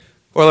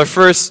Well, our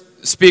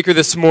first speaker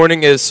this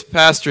morning is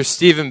Pastor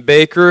Stephen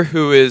Baker,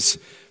 who is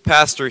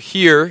pastor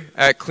here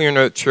at Clear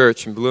Note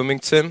Church in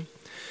Bloomington.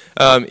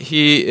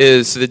 He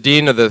is the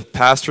dean of the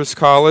Pastors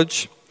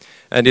College,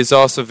 and he's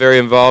also very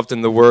involved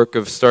in the work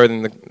of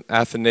starting the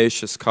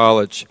Athanasius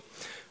College.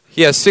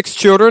 He has 6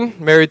 children,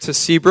 married to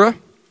Sebra,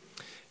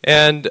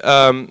 and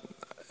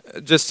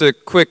just a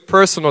quick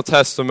personal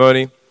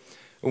testimony.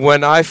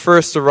 When I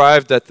first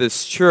arrived at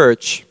this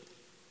church,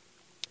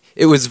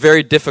 it was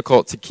very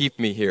difficult to keep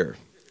me here.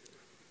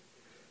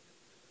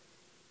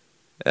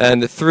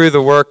 And through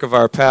the work of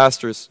our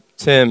pastors,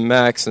 Tim,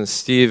 Max, and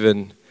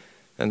Stephen,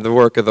 and the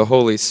work of the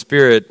Holy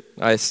Spirit,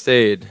 I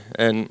stayed,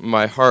 and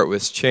my heart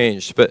was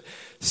changed. But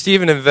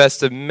Stephen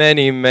invested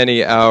many,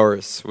 many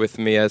hours with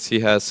me, as he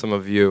has some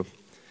of you.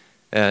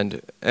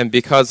 And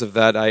because of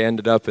that, I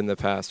ended up in the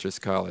Pastors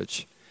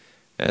College.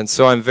 And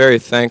so I'm very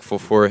thankful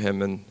for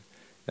him, and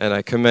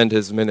I commend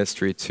his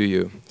ministry to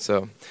you.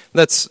 So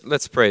let's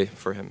pray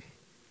for him.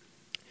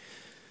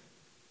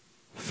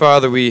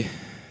 Father,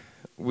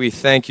 we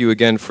thank you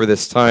again for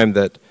this time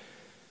that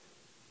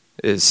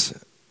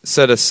is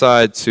set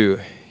aside to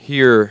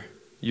hear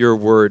your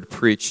word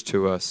preached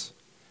to us.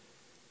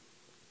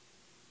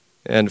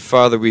 And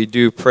Father, we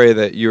do pray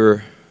that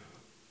your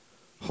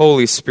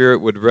Holy Spirit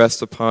would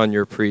rest upon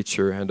your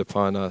preacher and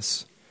upon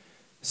us,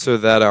 so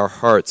that our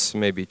hearts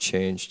may be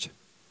changed.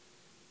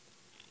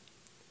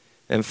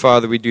 And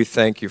Father, we do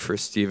thank you for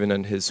Stephen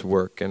and his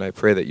work, and I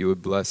pray that you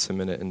would bless him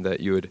in it and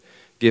that you would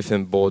give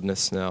him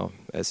boldness now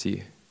as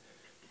he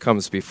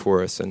comes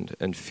before us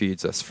and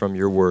feeds us from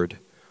your word.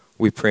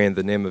 We pray in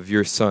the name of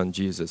your Son,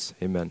 Jesus.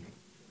 Amen.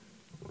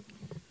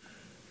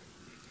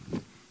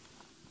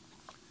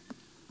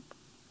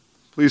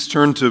 Please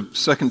turn to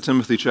 2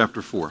 Timothy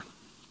chapter 4.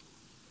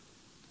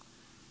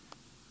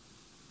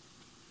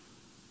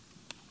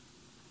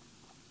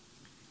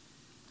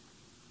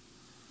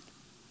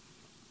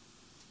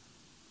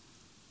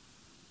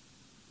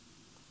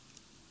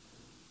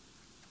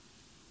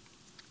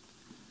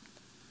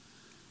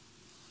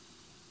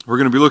 We're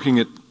going to be looking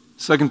at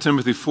 2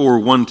 Timothy 4,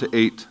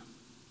 1-8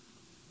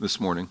 this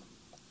morning.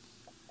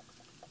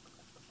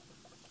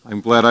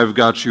 I'm glad I've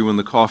got you when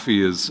the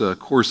coffee is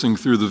coursing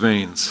through the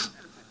veins.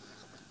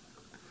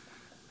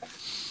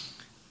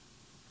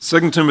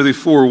 2 Timothy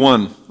 4,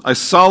 1. I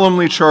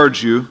solemnly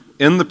charge you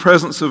in the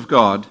presence of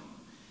God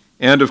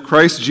and of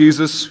Christ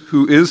Jesus,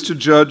 who is to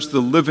judge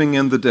the living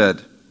and the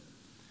dead,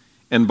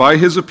 and by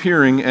his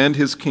appearing and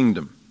his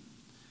kingdom,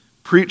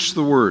 preach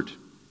the word.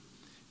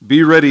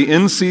 Be ready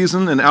in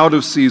season and out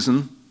of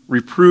season,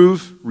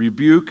 reprove,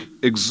 rebuke,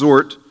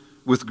 exhort,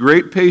 with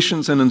great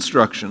patience and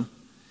instruction.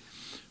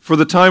 For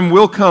the time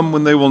will come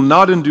when they will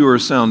not endure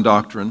sound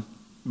doctrine,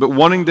 but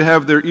wanting to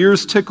have their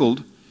ears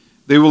tickled,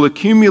 they will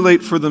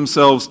accumulate for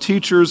themselves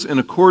teachers in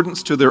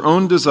accordance to their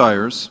own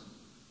desires,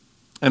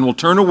 and will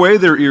turn away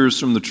their ears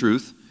from the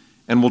truth,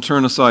 and will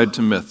turn aside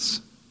to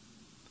myths.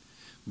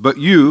 But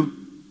you,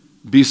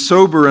 be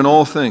sober in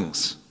all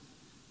things,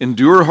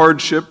 endure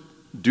hardship,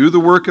 do the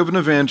work of an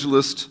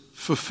evangelist,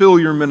 fulfill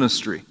your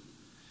ministry.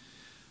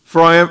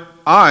 For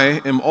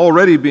I am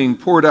already being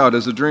poured out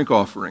as a drink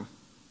offering,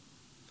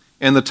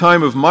 and the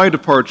time of my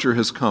departure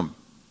has come.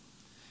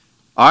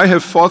 I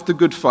have fought the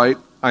good fight,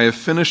 I have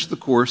finished the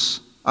course,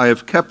 I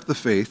have kept the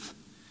faith.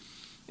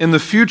 In the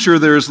future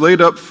there is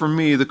laid up for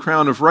me the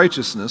crown of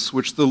righteousness,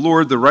 which the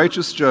Lord, the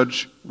righteous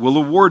judge, will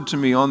award to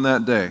me on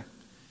that day,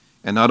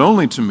 and not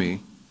only to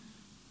me,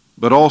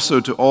 but also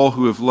to all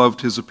who have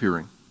loved his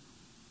appearing.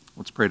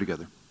 Let's pray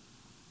together.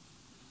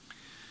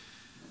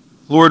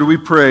 Lord, we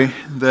pray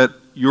that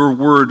your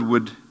word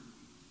would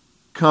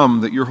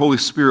come, that your Holy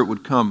Spirit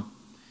would come.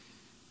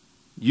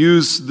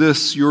 Use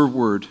this, your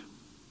word.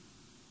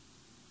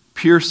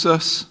 Pierce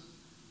us,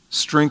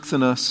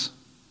 strengthen us,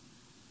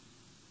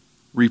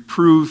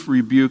 reprove,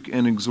 rebuke,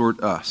 and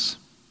exhort us.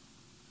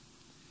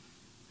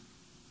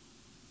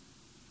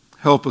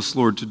 Help us,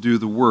 Lord, to do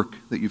the work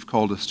that you've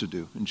called us to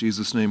do. In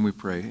Jesus' name we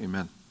pray,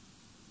 amen.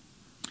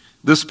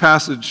 This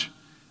passage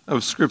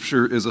of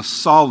Scripture is a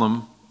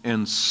solemn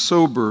and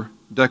sober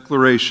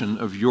declaration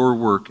of your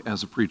work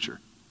as a preacher.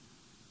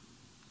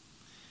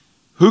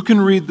 Who can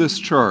read this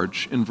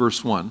charge in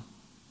verse 1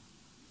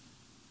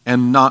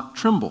 and not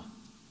tremble?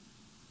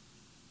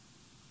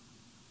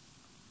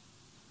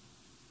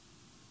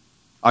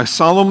 I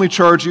solemnly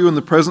charge you in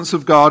the presence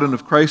of God and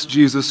of Christ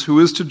Jesus, who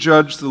is to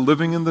judge the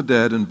living and the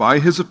dead, and by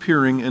his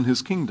appearing and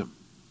his kingdom.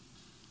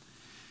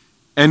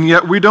 And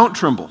yet we don't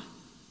tremble.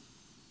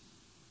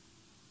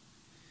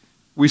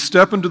 We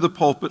step into the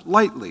pulpit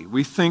lightly.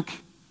 We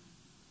think,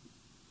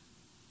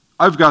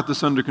 I've got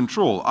this under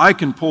control. I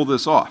can pull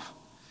this off.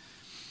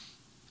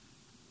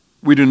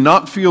 We do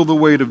not feel the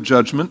weight of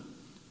judgment.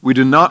 We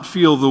do not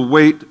feel the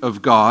weight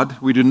of God.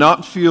 We do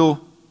not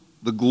feel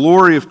the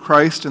glory of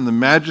Christ and the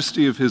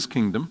majesty of his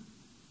kingdom.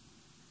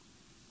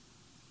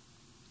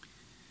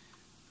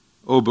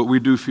 Oh, but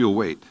we do feel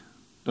weight,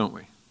 don't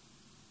we?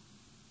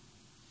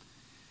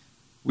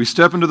 We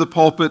step into the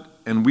pulpit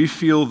and we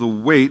feel the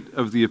weight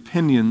of the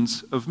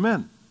opinions of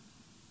men.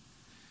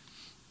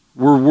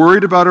 We're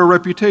worried about our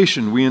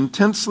reputation. We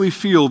intensely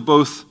feel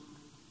both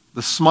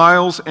the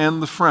smiles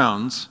and the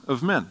frowns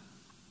of men.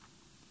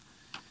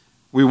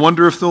 We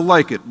wonder if they'll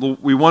like it.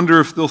 We wonder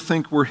if they'll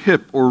think we're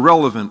hip or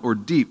relevant or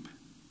deep.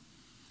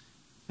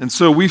 And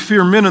so we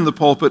fear men in the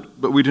pulpit,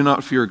 but we do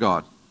not fear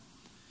God.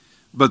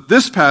 But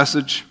this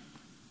passage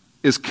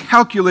is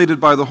calculated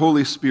by the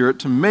Holy Spirit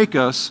to make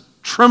us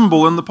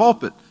tremble in the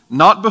pulpit,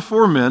 not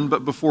before men,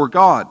 but before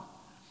God.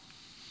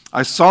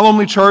 I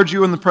solemnly charge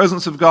you in the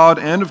presence of God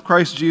and of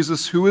Christ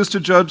Jesus, who is to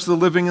judge the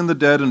living and the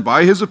dead, and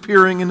by his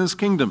appearing in his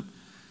kingdom.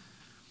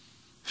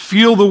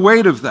 Feel the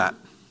weight of that.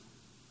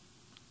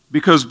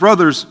 Because,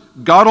 brothers,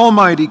 God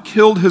Almighty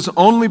killed his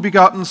only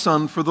begotten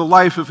Son for the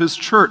life of his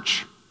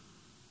church.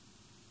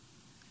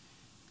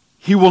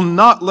 He will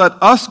not let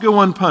us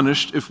go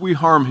unpunished if we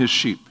harm his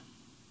sheep.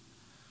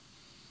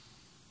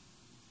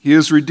 He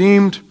has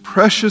redeemed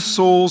precious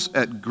souls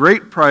at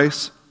great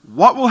price.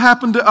 What will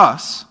happen to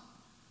us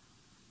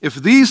if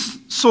these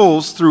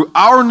souls, through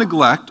our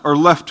neglect, are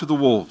left to the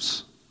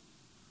wolves?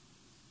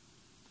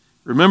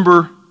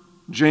 Remember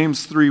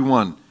James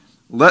 3:1.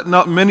 Let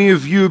not many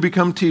of you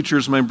become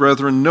teachers, my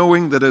brethren,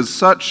 knowing that as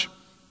such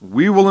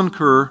we will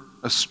incur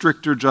a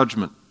stricter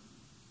judgment.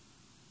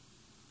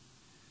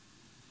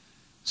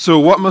 So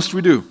what must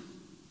we do?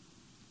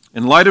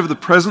 In light of the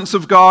presence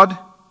of God,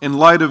 in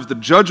light of the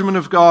judgment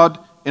of God,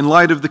 in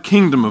light of the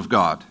kingdom of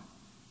God,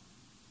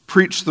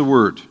 preach the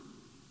word.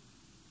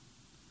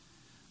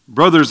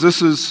 Brothers,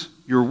 this is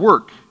your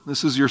work.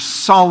 This is your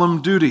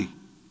solemn duty.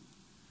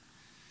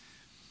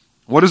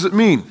 What does it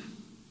mean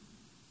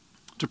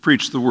to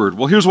preach the word?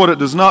 Well, here's what it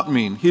does not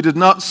mean. He did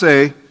not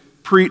say,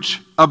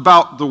 preach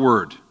about the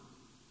word.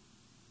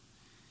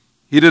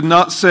 He did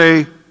not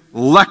say,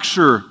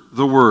 lecture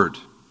the word.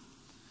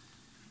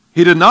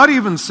 He did not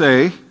even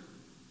say,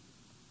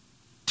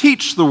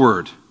 teach the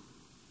word.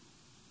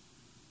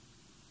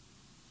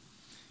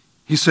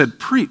 He said,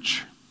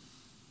 preach.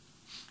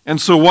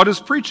 And so what is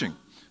preaching?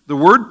 The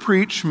word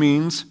preach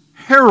means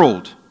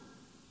herald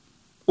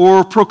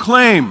or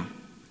proclaim.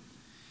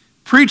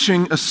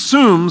 Preaching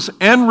assumes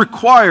and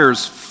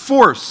requires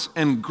force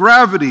and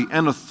gravity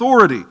and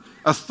authority,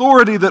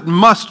 authority that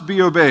must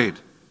be obeyed.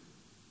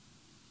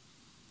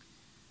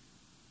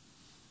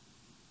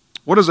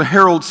 What does a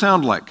herald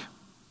sound like?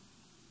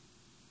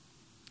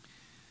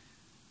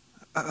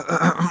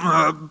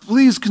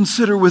 Please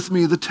consider with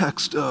me the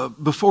text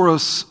before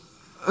us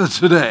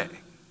today.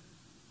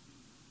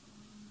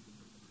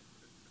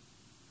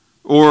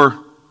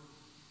 Or,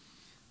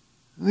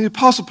 the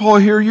Apostle Paul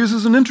here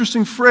uses an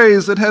interesting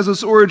phrase that has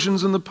its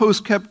origins in the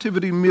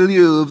post-captivity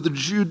milieu of the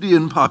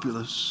Judean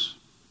populace.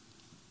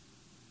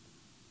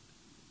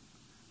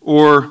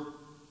 Or,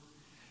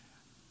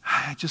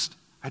 I just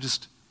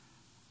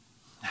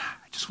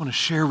want to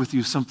share with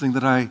you something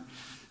that I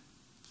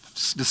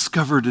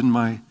discovered in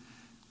my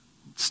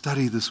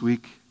study this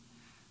week.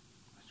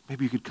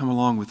 Maybe you could come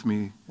along with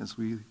me as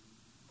we...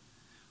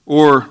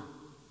 Or,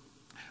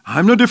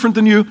 I'm no different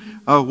than you.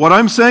 What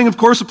I'm saying, of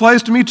course,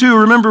 applies to me too.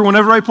 Remember,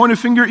 whenever I point a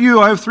finger at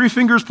you, I have 3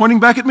 fingers pointing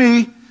back at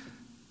me.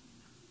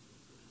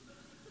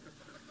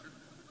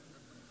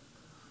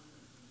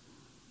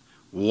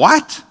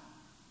 What?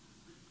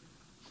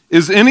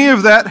 Is any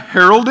of that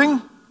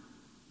heralding?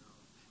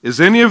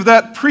 Is any of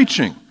that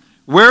preaching?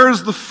 Where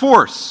is the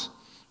force?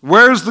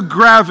 Where's the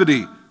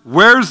gravity?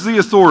 Where's the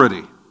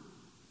authority?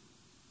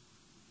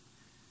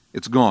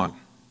 It's gone.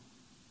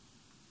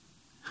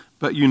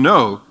 But you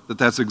know that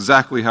that's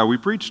exactly how we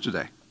preach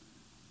today.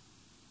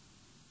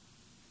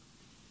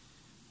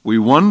 We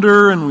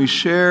wonder and we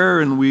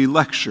share and we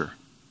lecture.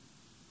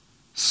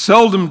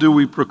 Seldom do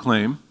we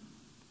proclaim,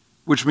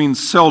 which means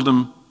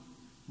seldom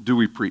do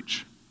we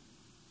preach.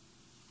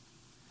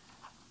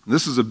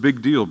 This is a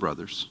big deal,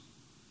 brothers.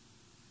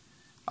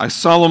 I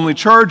solemnly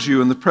charge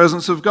you in the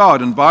presence of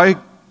God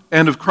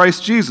and of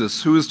Christ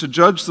Jesus, who is to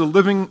judge the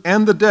living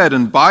and the dead,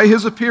 and by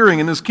his appearing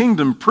in his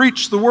kingdom,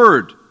 preach the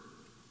word.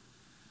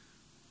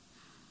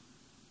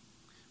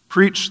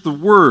 Preach the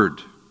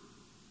word.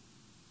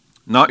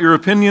 Not your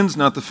opinions,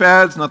 not the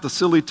fads, not the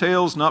silly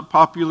tales, not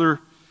popular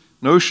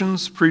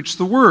notions. Preach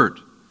the word.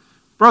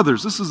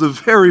 Brothers, this is a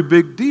very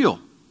big deal.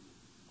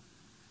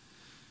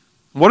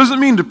 What does it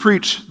mean to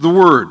preach the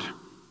word?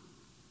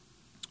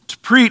 To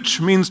preach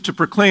means to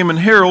proclaim and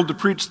herald. To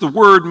preach the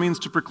word means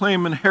to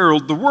proclaim and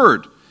herald the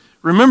word.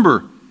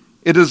 Remember,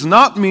 it does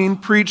not mean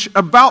preach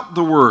about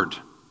the word.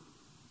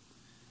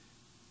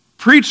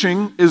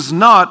 Preaching is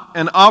not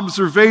an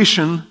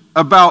observation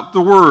about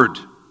the word.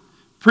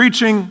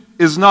 Preaching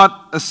is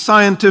not a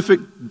scientific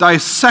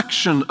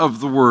dissection of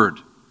the word.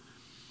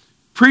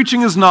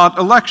 Preaching is not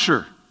a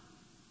lecture.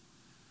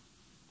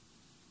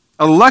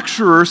 A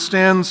lecturer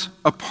stands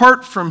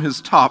apart from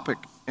his topic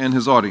and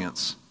his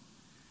audience.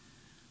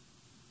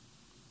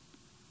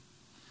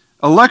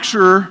 A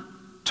lecturer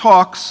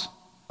talks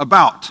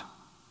about.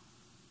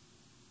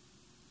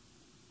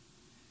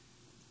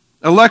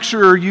 A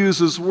lecturer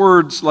uses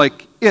words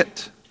like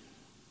it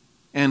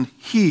and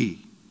he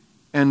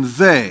and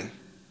they.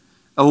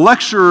 A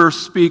lecturer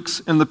speaks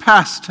in the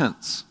past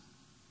tense.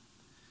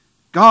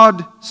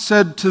 God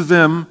said to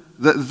them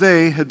that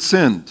they had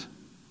sinned.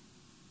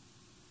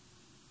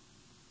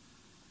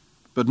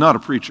 But not a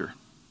preacher.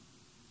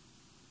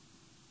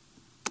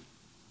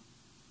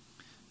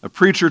 A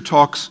preacher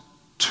talks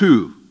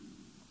to,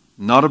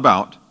 not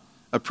about.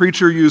 A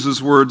preacher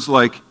uses words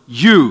like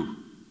you.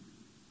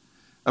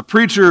 A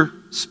preacher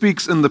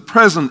speaks in the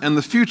present and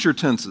the future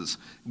tenses.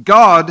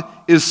 God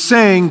is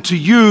saying to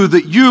you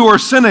that you are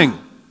sinning.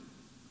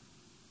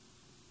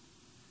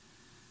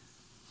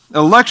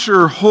 A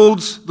lecturer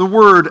holds the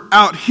word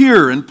out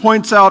here and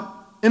points out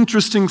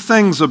interesting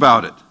things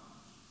about it.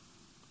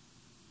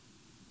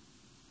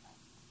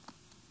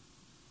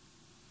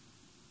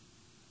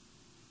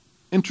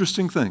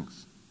 Interesting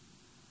things.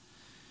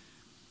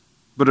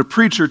 But a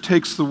preacher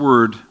takes the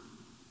word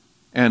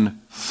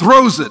and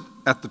throws it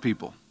at the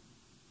people.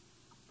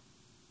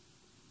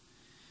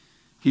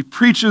 He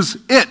preaches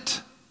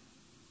it,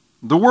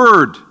 the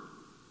word.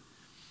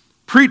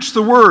 Preach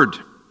the word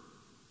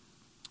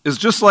is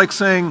just like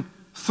saying,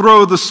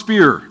 throw the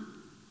spear.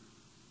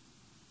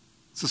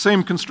 It's the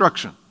same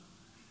construction.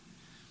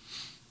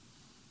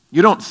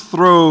 You don't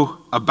throw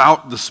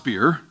about the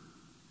spear,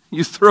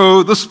 you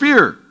throw the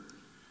spear.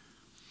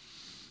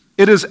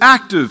 It is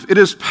active, it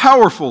is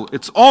powerful,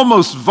 it's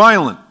almost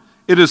violent,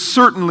 it is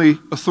certainly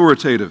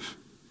authoritative.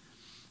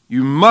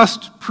 You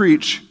must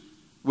preach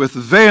with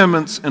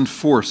vehemence and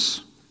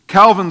force.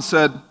 Calvin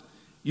said,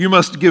 you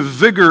must give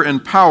vigor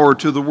and power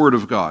to the Word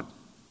of God.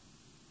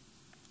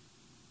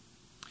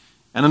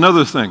 And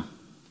another thing,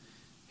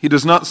 he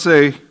does not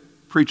say,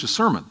 preach a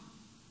sermon.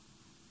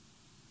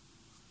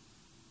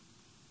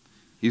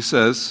 He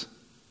says,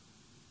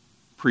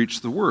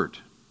 preach the Word.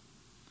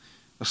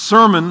 A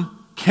sermon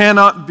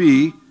cannot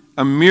be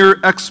a mere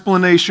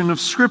explanation of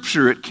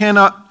Scripture. It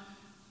cannot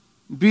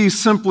be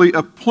simply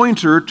a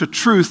pointer to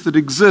truth that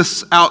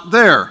exists out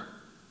there.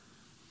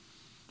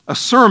 A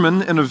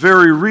sermon, in a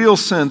very real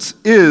sense,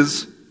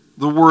 is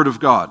the Word of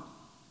God.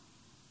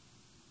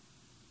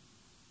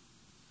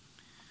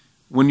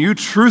 When you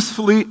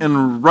truthfully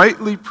and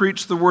rightly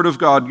preach the Word of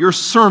God, your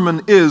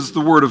sermon is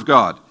the Word of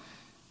God.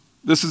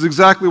 This is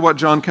exactly what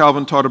John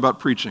Calvin taught about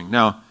preaching.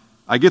 Now,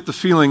 I get the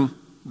feeling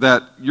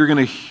that you're going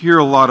to hear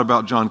a lot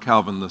about John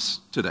Calvin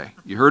today.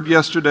 You heard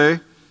yesterday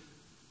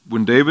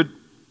when David,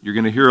 you're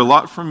going to hear a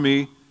lot from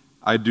me.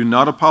 I do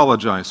not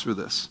apologize for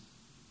this.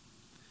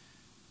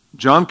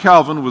 John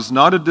Calvin was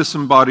not a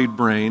disembodied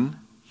brain.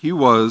 He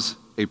was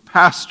a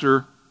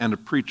pastor and a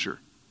preacher.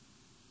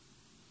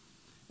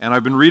 And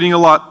I've been reading a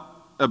lot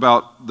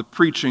about the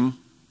preaching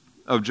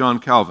of John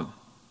Calvin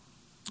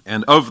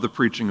and of the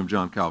preaching of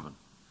John Calvin.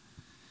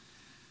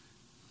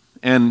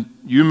 And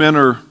you men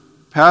are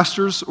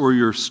pastors or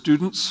your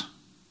students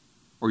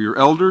or your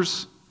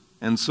elders,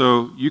 and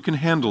so you can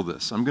handle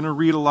this. I'm going to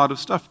read a lot of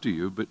stuff to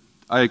you, but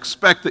I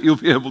expect that you'll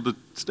be able to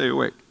stay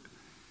awake.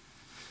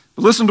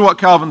 But listen to what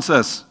Calvin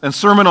says, and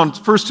sermon on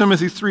 1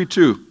 Timothy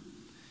 3:2.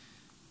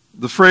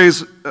 The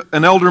phrase,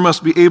 an elder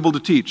must be able to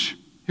teach.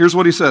 Here's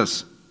what he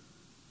says.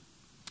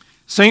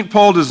 St.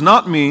 Paul does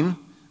not mean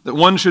that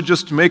one should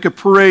just make a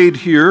parade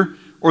here,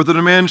 or that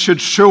a man should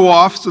show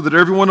off so that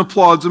everyone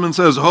applauds him and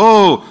says,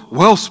 oh,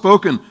 well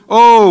spoken.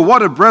 Oh,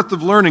 what a breadth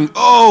of learning.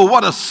 Oh,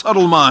 what a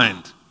subtle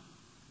mind.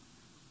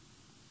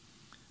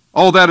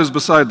 All that is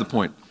beside the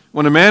point.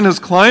 When a man has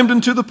climbed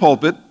into the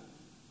pulpit,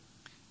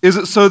 is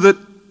it so that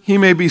he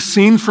may be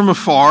seen from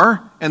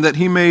afar and that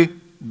he may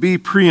be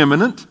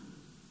preeminent?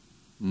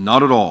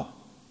 Not at all.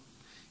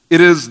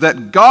 It is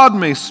that God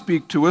may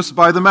speak to us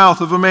by the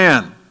mouth of a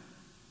man.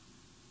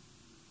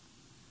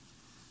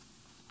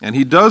 And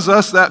he does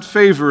us that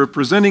favor of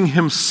presenting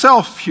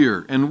himself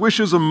here and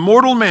wishes a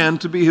mortal man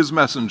to be his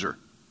messenger.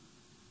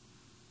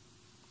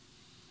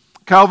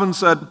 Calvin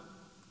said,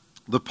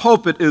 the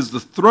pulpit is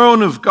the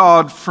throne of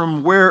God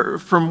from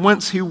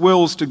whence he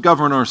wills to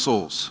govern our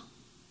souls.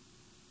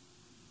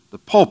 The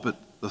pulpit,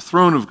 the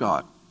throne of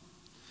God.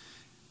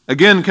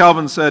 Again,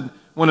 Calvin said,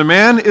 when a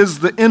man is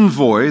the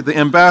envoy, the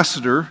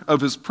ambassador of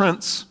his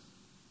prince,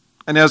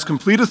 and has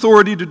complete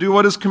authority to do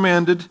what is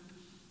commanded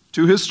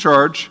to his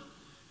charge,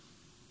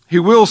 he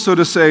will, so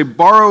to say,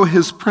 borrow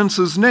his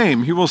prince's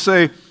name. He will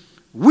say,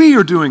 we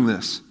are doing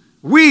this.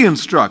 We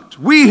instruct.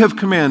 We have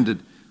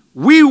commanded.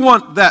 We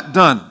want that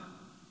done.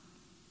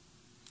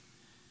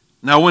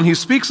 Now, when he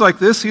speaks like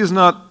this, he is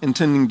not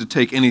intending to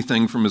take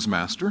anything from his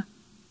master.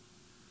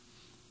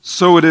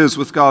 So it is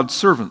with God's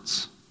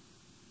servants.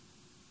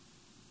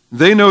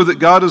 They know that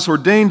God has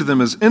ordained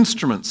them as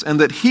instruments and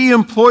that he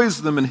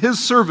employs them in his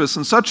service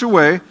in such a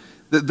way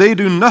that they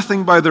do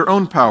nothing by their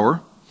own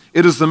power.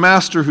 It is the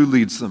master who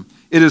leads them.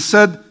 It is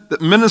said that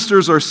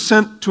ministers are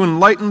sent to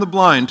enlighten the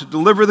blind, to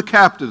deliver the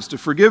captives, to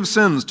forgive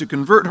sins, to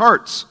convert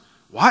hearts.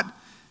 What?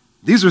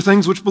 These are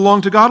things which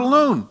belong to God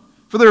alone.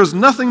 For there is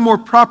nothing more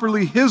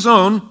properly his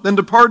own than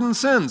to pardon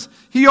sins.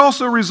 He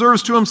also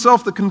reserves to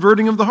himself the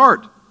converting of the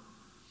heart.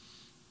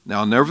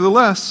 Now,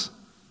 nevertheless,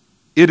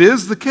 it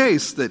is the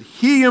case that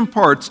he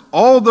imparts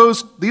all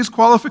these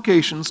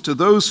qualifications to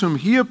those whom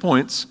he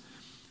appoints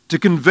to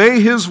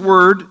convey his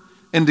word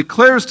and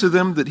declares to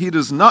them that he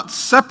does not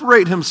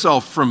separate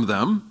himself from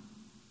them,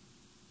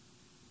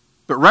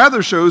 but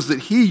rather shows that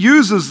he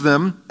uses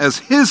them as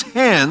his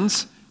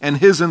hands and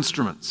his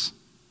instruments.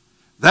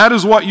 That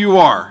is what you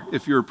are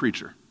if you're a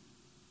preacher.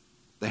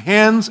 The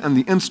hands and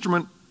the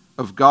instrument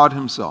of God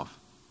himself.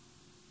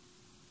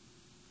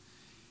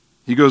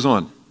 He goes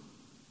on.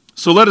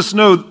 So let us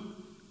know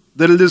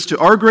that it is to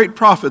our great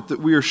profit that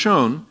we are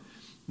shown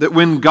that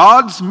when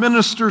God's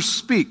ministers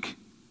speak,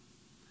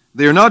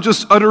 they are not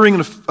just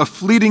uttering a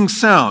fleeting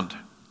sound,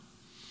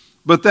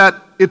 but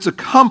that its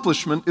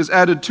accomplishment is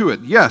added to it.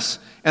 Yes,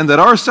 and that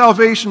our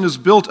salvation is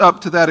built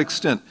up to that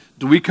extent.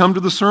 Do we come to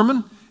the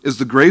sermon? Is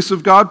the grace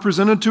of God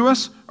presented to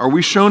us? Are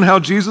we shown how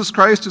Jesus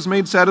Christ has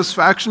made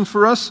satisfaction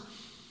for us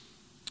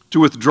to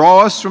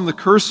withdraw us from the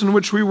curse in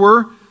which we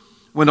were?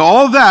 When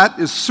all that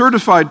is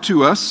certified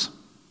to us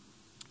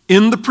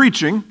in the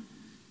preaching,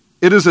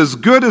 it is as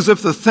good as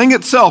if the thing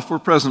itself were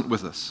present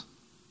with us.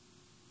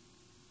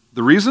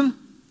 The reason?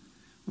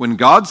 When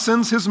God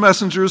sends his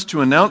messengers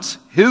to announce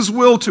his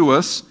will to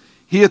us,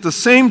 he at the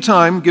same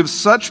time gives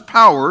such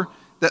power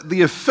that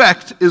the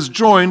effect is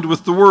joined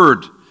with the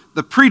word.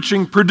 The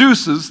preaching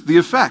produces the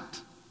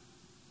effect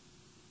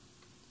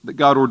that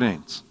God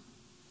ordains.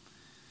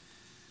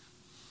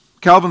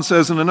 Calvin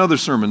says in another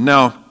sermon,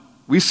 now,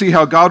 we see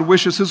how God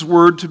wishes his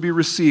word to be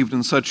received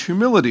in such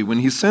humility when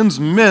he sends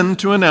men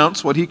to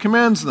announce what he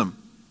commands them,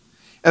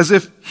 as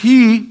if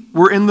he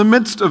were in the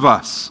midst of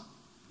us.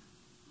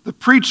 The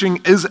preaching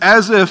is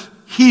as if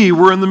he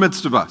were in the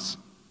midst of us.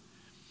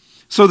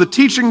 So the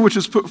teaching which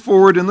is put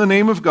forward in the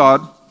name of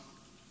God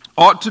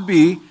ought to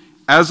be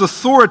as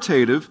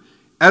authoritative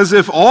as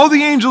if all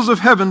the angels of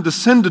heaven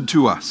descended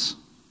to us,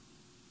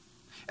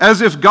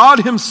 as if God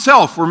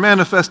himself were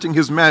manifesting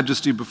his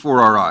majesty before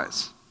our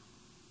eyes.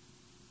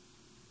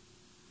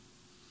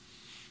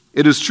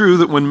 It is true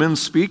that when men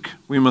speak,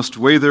 we must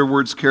weigh their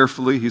words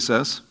carefully, he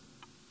says.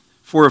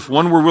 For if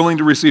one were willing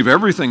to receive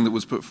everything that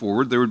was put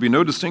forward, there would be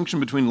no distinction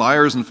between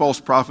liars and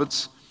false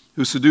prophets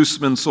who seduce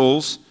men's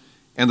souls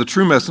and the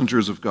true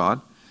messengers of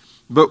God.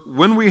 But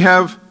when we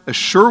have a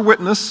sure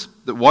witness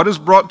that what is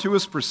brought to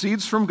us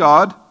proceeds from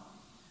God,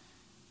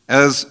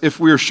 as if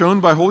we are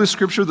shown by Holy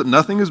Scripture that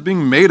nothing is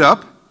being made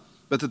up,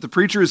 but that the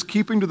preacher is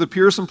keeping to the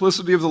pure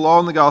simplicity of the law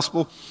and the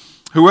gospel,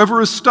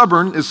 whoever is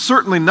stubborn is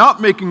certainly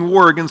not making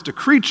war against a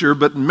creature,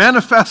 but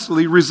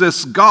manifestly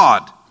resists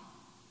God,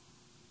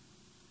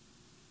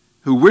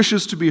 who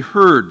wishes to be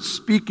heard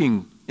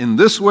speaking in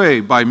this way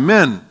by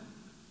men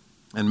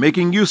and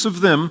making use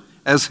of them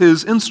as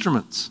his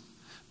instruments.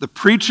 The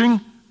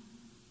preaching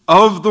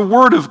of the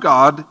Word of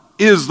God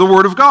is the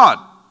Word of God,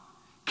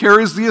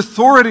 carries the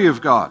authority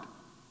of God.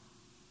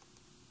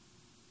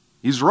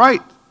 He's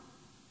right.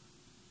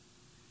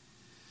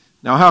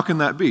 Now, how can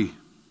that be?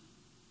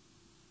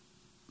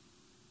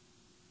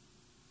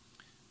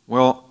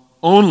 Well,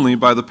 only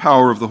by the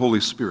power of the Holy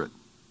Spirit.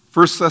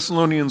 1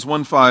 Thessalonians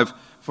 1:5,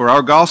 for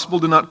our gospel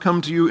did not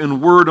come to you in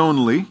word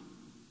only,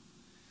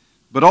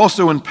 but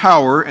also in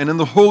power and in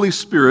the Holy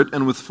Spirit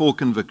and with full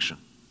conviction.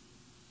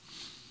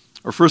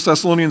 Or 1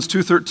 Thessalonians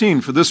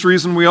 2:13, for this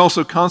reason we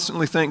also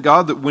constantly thank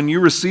God that when you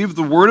received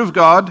the word of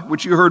God,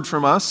 which you heard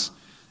from us,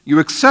 you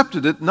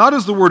accepted it not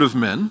as the word of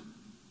men,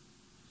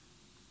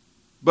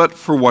 but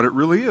for what it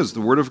really is,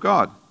 the word of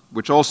God,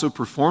 which also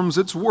performs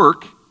its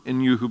work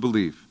in you who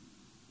believe.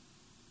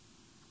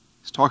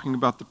 He's talking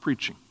about the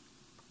preaching.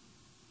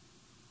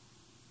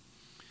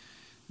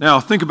 Now,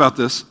 think about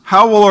this.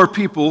 How will our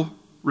people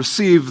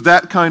receive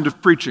that kind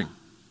of preaching?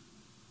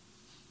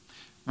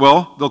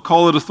 Well, they'll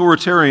call it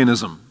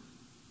authoritarianism.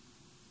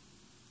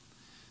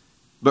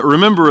 But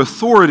remember,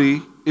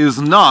 authority is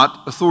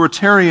not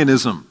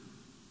authoritarianism.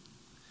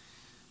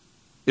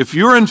 If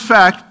you're in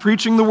fact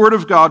preaching the Word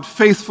of God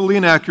faithfully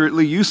and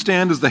accurately, you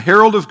stand as the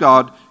herald of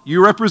God.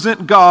 You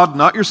represent God,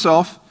 not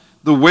yourself.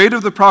 The weight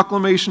of the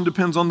proclamation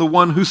depends on the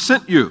one who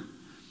sent you.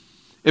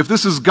 If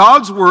this is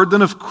God's word,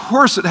 then of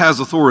course it has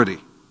authority.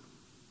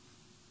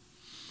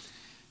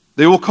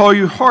 They will call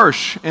you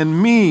harsh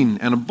and mean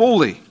and a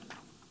bully.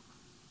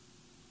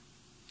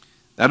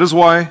 That is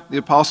why the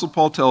Apostle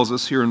Paul tells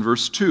us here in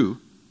verse 2,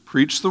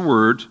 preach the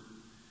word,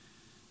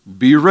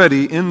 be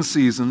ready in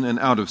season and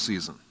out of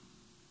season.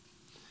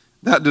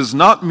 That does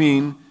not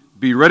mean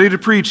be ready to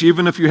preach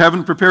even if you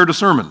haven't prepared a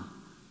sermon.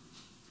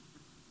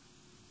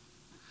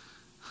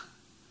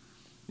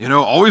 You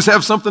know, always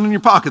have something in your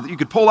pocket that you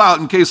could pull out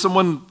in case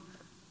someone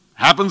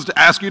happens to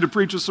ask you to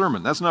preach a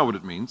sermon. That's not what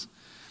it means.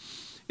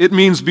 It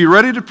means be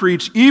ready to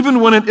preach even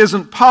when it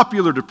isn't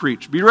popular to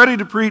preach. Be ready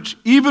to preach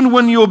even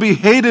when you'll be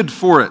hated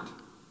for it.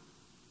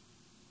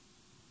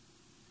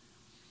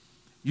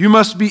 You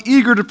must be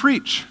eager to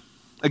preach.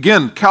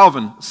 Again,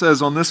 Calvin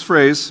says on this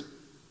phrase,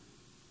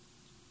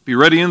 be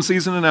ready in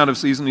season and out of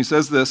season, he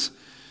says this,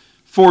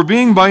 for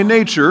being by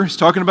nature, he's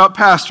talking about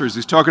pastors,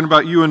 he's talking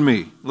about you and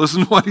me.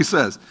 Listen to what he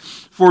says.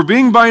 For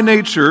being by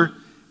nature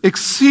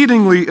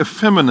exceedingly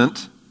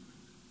effeminate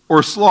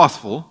or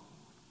slothful,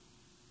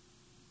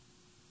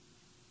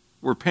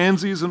 we're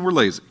pansies and we're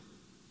lazy.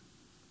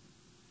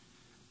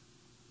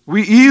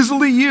 We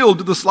easily yield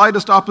to the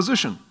slightest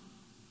opposition.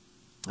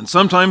 And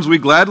sometimes we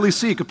gladly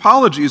seek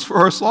apologies for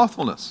our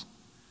slothfulness.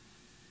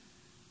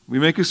 We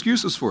make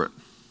excuses for it.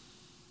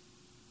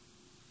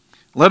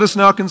 Let us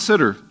now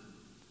consider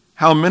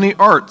how many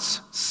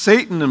arts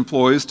Satan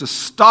employs to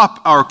stop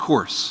our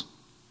course,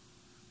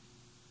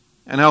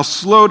 and how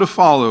slow to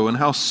follow, and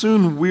how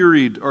soon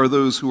wearied are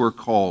those who are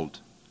called,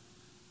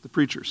 the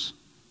preachers.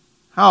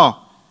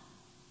 How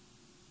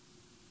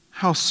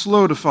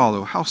slow to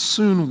follow, how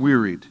soon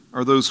wearied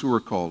are those who are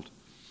called.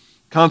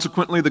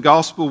 Consequently, the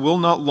gospel will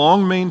not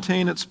long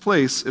maintain its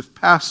place if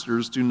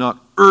pastors do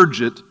not urge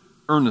it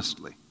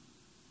earnestly,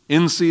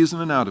 in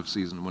season and out of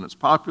season, when it's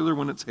popular,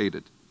 when it's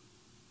hated.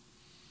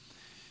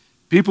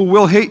 People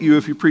will hate you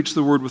if you preach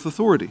the word with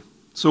authority.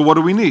 So what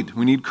do we need?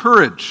 We need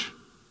courage.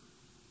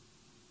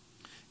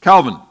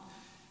 Calvin,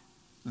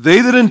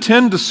 they that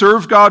intend to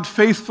serve God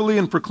faithfully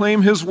and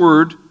proclaim His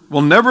word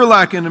will never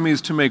lack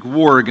enemies to make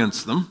war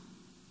against them.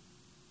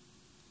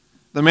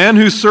 The man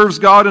who serves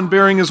God in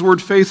bearing His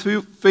word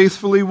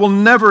faithfully will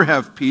never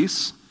have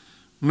peace,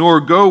 nor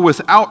go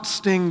without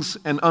stings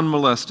and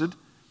unmolested,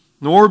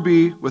 nor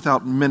be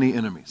without many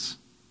enemies.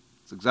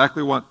 That's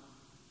exactly what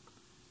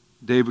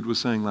David was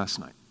saying last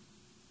night.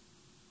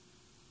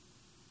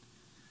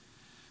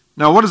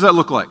 Now, what does that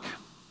look like?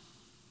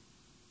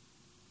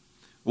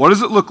 What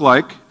does it look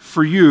like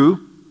for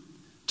you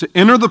to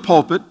enter the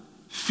pulpit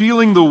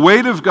feeling the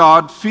weight of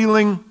God,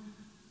 feeling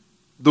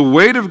the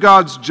weight of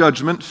God's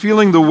judgment,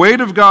 feeling the weight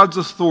of God's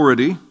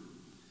authority,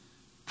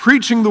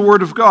 preaching the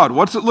word of God?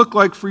 What does it look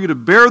like for you to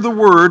bear the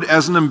word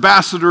as an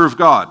ambassador of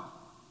God?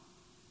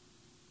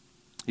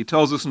 He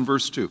tells us in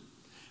verse 2,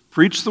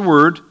 preach the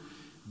word,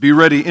 be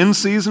ready in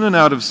season and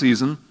out of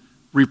season,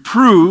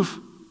 reprove,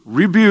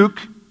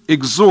 rebuke,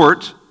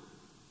 exhort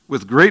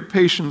with great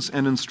patience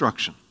and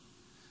instruction.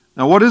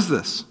 Now, what is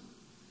this?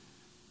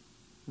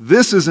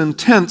 This is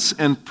intense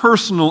and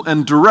personal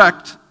and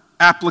direct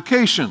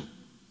application.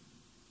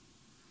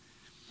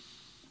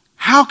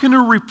 How can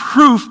a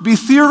reproof be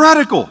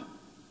theoretical?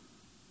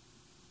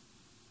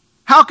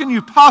 How can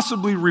you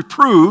possibly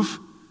reprove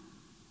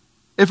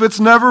if it's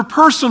never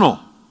personal?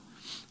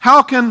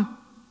 How can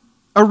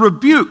a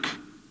rebuke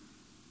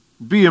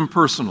be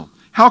impersonal?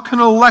 How can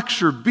a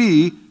lecture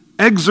be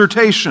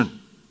exhortation?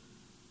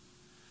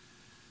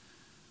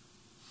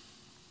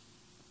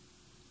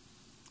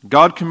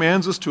 God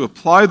commands us to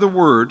apply the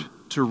word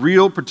to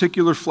real,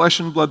 particular flesh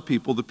and blood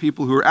people, the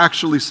people who are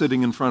actually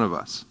sitting in front of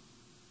us.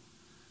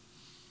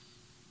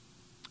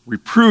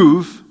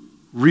 Reprove,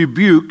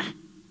 rebuke,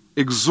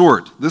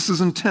 exhort. This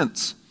is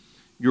intense.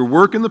 Your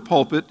work in the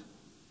pulpit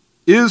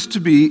is to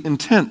be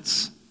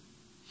intense.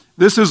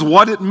 This is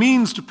what it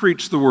means to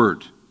preach the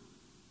word.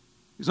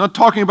 He's not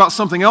talking about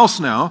something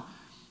else now.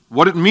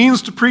 What it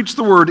means to preach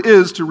the word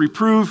is to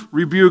reprove,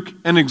 rebuke,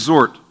 and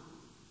exhort.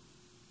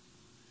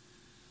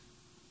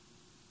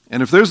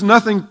 And if there's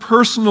nothing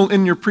personal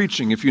in your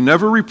preaching, if you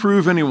never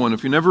reprove anyone,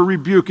 if you never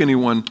rebuke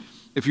anyone,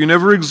 if you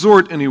never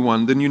exhort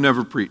anyone, then you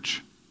never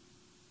preach.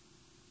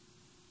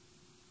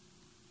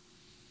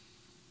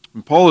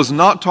 And Paul is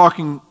not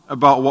talking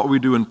about what we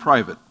do in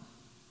private,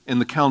 in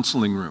the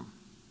counseling room.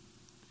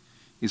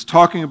 He's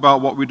talking about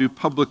what we do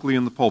publicly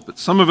in the pulpit.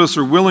 Some of us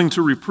are willing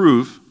to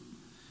reprove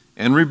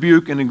and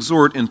rebuke and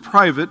exhort in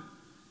private,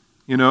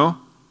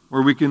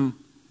 where we can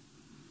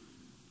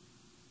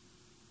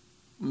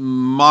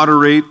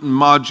moderate and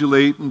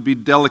modulate and be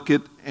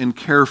delicate and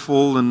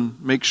careful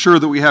and make sure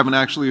that we haven't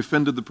actually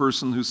offended the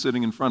person who's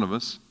sitting in front of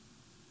us.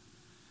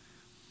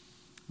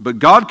 But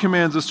God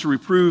commands us to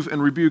reprove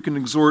and rebuke and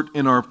exhort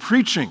in our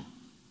preaching.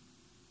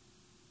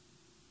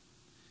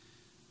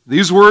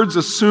 These words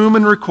assume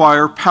and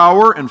require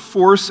power and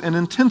force and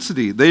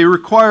intensity. They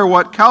require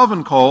what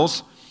Calvin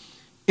calls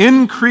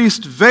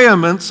increased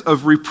vehemence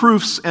of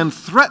reproofs and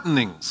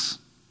threatenings.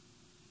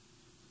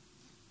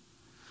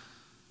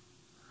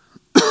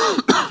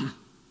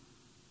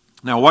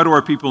 Now, why do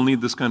our people need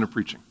this kind of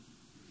preaching?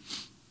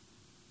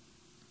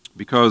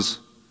 Because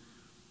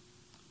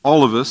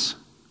all of us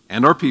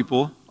and our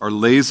people are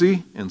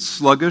lazy and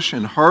sluggish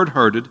and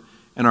hard-hearted,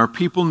 and our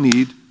people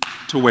need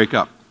to wake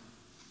up.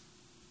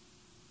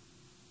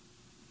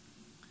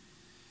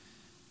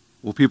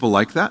 Will people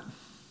like that?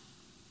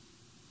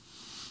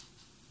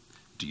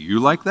 Do you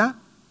like that?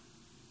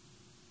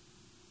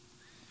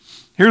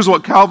 Here's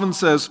what Calvin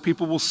says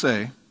people will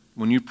say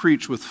when you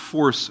preach with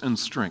force and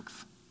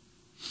strength.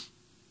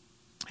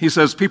 He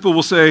says people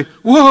will say,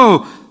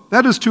 "Whoa,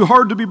 that is too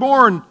hard to be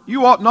borne.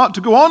 You ought not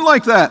to go on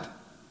like that."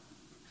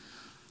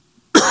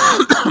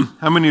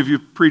 How many of you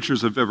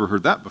preachers have ever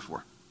heard that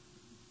before?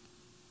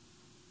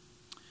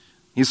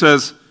 He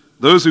says,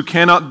 "Those who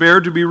cannot bear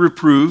to be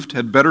reproved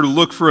had better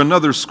look for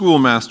another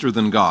schoolmaster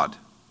than God.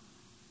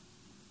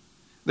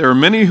 There are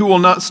many who will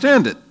not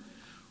stand it."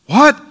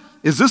 What?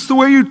 Is this the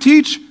way you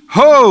teach?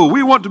 Ho,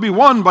 we want to be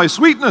won by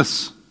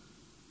sweetness.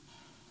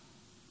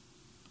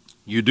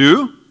 You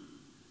do?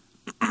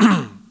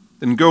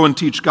 Then go and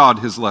teach God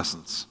His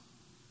lessons.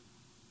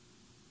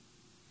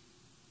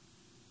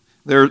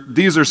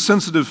 These are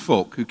sensitive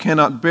folk who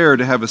cannot bear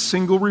to have a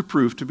single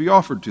reproof to be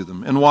offered to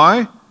them. And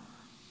why?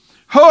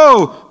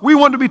 Ho! We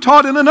want to be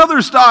taught in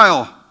another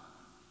style.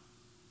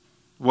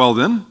 Well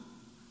then,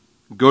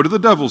 go to the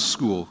devil's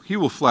school. He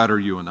will flatter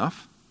you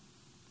enough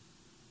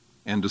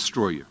and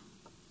destroy you.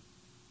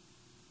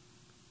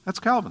 That's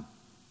Calvin.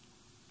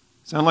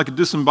 Sound like a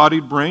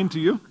disembodied brain to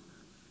you?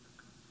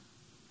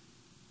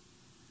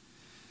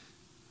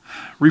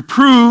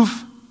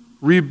 Reprove,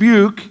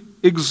 rebuke,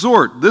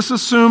 exhort. This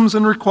assumes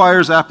and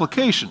requires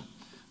application.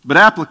 But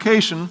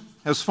application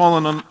has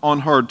fallen on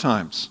hard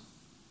times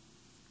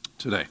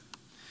today.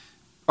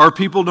 Our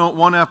people don't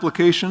want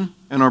application,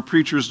 and our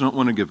preachers don't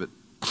want to give it.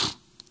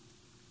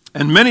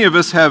 And many of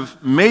us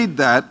have made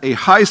that a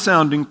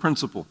high-sounding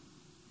principle.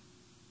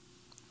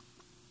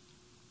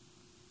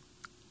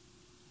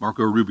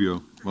 Marco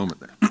Rubio moment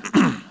there.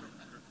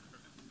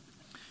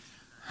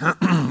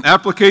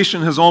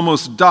 Application has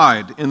almost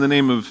died in the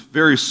name of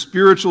very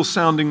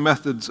spiritual-sounding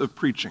methods of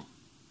preaching,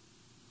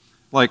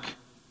 like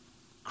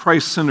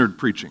Christ-centered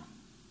preaching,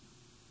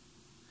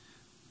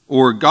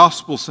 or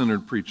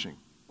gospel-centered preaching,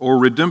 or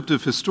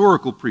redemptive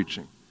historical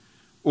preaching,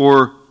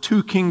 or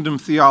two-kingdom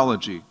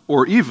theology,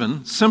 or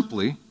even,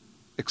 simply,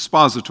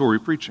 expository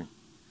preaching.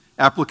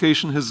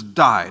 Application has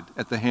died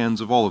at the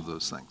hands of all of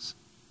those things.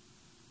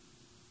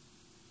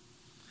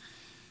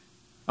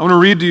 I want to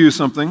read to you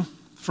something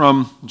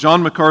from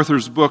John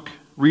MacArthur's book,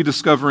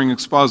 Rediscovering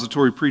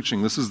Expository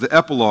Preaching. This is the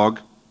epilogue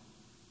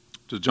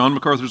to John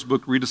MacArthur's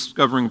book,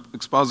 Rediscovering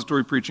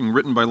Expository Preaching,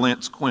 written by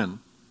Lance Quinn,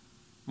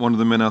 one of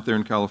the men out there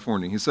in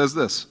California. He says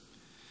this: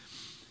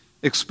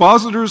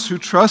 expositors who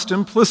trust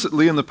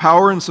implicitly in the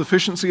power and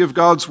sufficiency of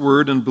God's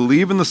Word and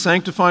believe in the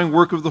sanctifying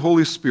work of the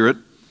Holy Spirit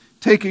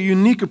take a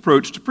unique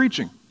approach to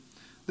preaching.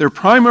 Their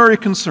primary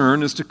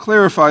concern is to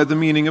clarify the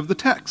meaning of the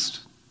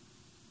text.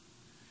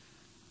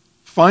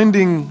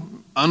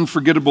 Finding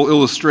unforgettable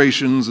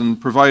illustrations and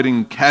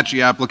providing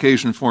catchy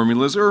application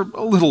formulas are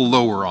a little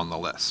lower on the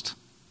list.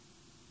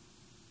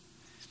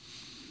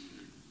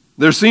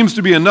 There seems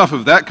to be enough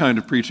of that kind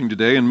of preaching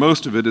today, and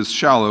most of it is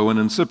shallow and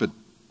insipid.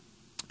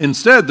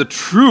 Instead, the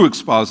true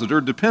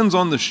expositor depends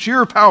on the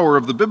sheer power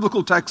of the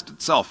biblical text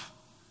itself.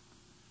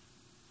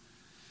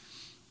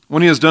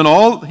 When he has done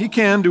all he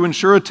can to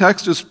ensure a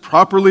text is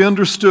properly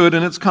understood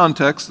in its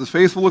context, the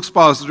faithful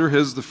expositor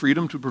has the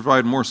freedom to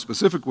provide more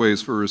specific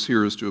ways for his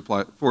hearers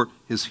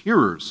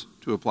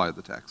to apply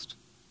the text,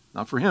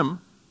 not for him.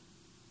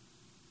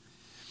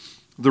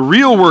 The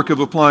real work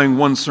of applying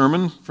one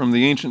sermon from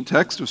the ancient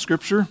text of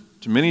Scripture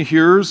to many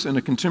hearers in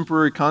a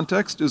contemporary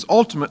context is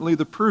ultimately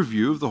the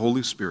purview of the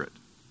Holy Spirit.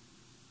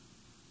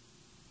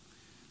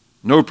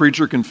 No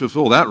preacher can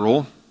fulfill that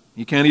role.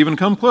 He can't even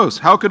come close.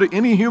 How could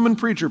any human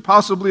preacher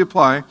possibly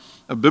apply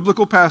a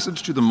biblical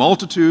passage to the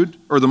multitude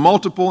or the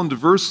multiple and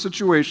diverse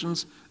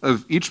situations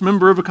of each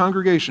member of a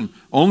congregation?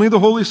 Only the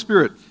Holy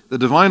Spirit, the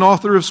divine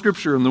author of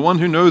Scripture and the one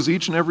who knows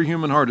each and every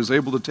human heart, is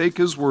able to take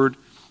His Word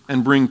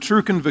and bring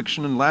true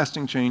conviction and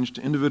lasting change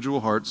to individual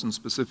hearts in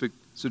specific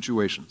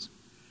situations.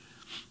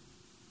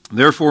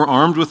 Therefore,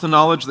 armed with the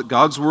knowledge that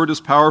God's Word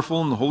is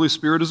powerful and the Holy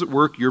Spirit is at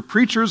work, your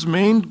preacher's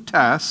main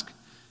task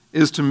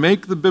is to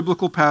make the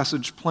biblical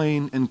passage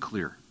plain and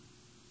clear.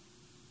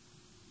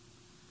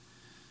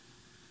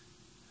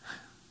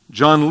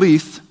 John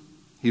Leith,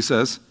 he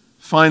says,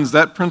 finds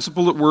that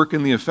principle at work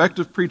in the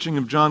effective preaching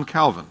of John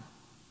Calvin.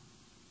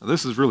 Now,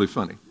 this is really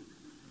funny.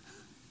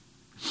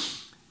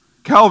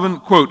 Calvin,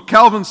 quote,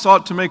 Calvin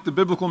sought to make the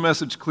biblical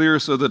message clear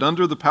so that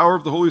under the power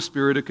of the Holy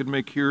Spirit it could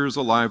make hearers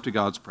alive to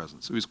God's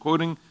presence. So he's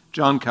quoting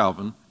John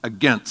Calvin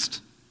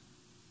against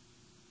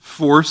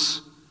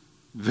force,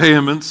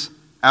 vehemence,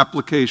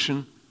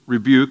 application,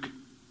 rebuke.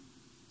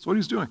 That's what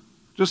he's doing.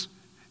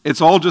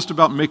 It's all just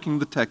about making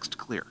the text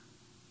clear.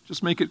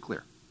 Just make it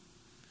clear.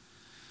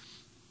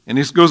 And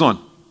he goes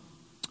on.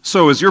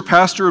 So, is your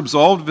pastor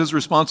absolved of his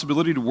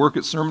responsibility to work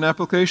at sermon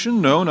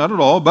application? No, not at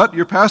all. But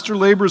your pastor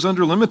labors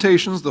under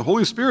limitations the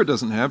Holy Spirit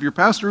doesn't have. Your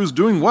pastor is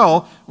doing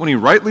well when he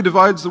rightly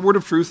divides the word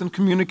of truth and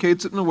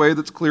communicates it in a way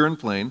that's clear and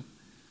plain.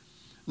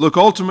 Look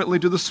ultimately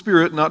to the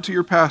Spirit, not to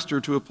your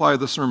pastor, to apply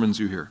the sermons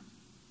you hear.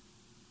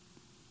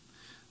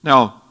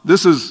 Now,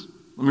 let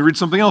me read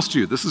something else to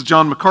you. This is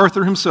John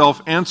MacArthur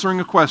himself answering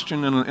a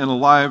question in a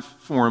live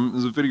forum.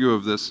 There's a video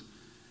of this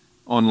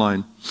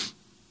online.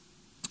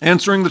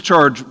 Answering the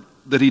charge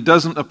that he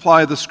doesn't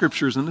apply the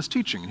Scriptures in his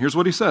teaching. And here's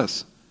what he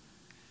says.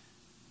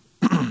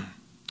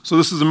 So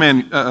this is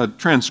a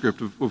transcript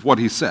of what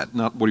he said,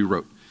 not what he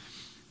wrote.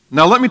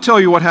 Now let me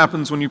tell you what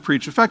happens when you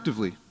preach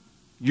effectively.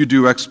 You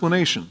do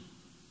explanation.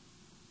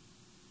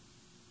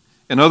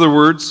 In other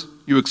words,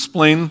 you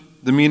explain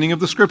the meaning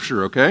of the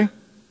Scripture, okay?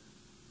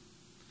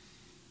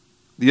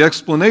 The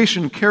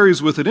explanation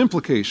carries with it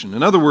implication.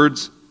 In other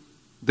words,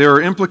 there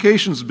are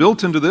implications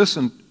built into this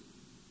and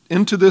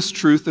into this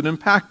truth that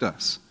impact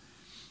us.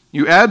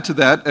 You add to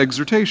that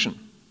exhortation.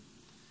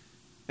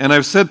 And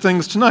I've said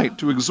things tonight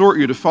to exhort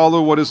you to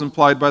follow what is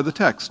implied by the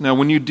text. Now,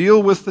 when you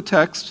deal with the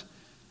text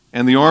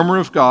and the armor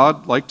of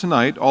God, like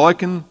tonight, all I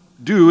can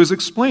do is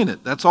explain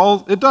it. That's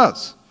all it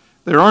does.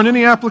 There aren't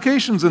any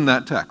applications in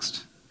that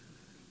text.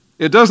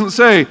 It doesn't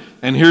say,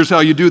 and here's how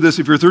you do this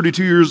if you're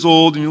 32 years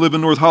old and you live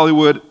in North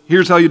Hollywood.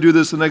 Here's how you do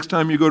this the next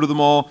time you go to the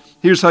mall.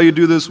 Here's how you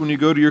do this when you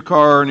go to your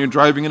car and you're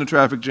driving in a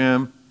traffic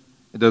jam.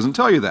 It doesn't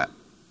tell you that.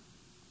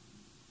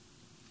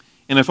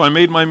 And if I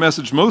made my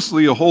message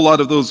mostly a whole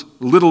lot of those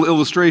little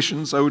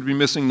illustrations, I would be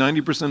missing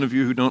 90% of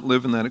you who don't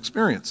live in that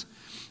experience.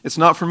 It's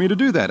not for me to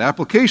do that.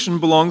 Application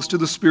belongs to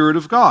the Spirit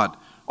of God.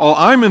 All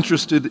I'm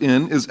interested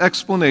in is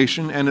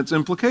explanation and its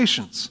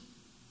implications.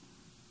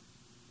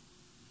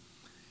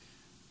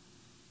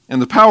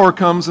 And the power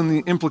comes in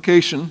the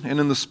implication and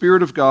in the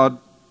Spirit of God,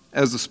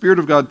 as the Spirit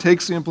of God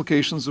takes the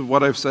implications of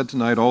what I've said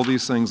tonight, all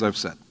these things I've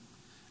said.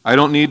 I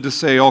don't need to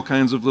say all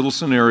kinds of little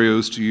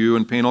scenarios to you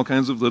and paint all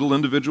kinds of little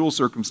individual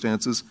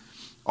circumstances.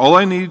 All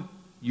I need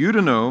you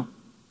to know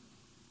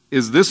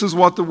is this is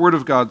what the Word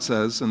of God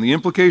says, and the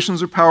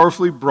implications are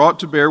powerfully brought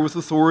to bear with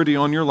authority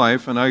on your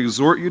life, and I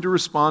exhort you to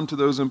respond to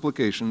those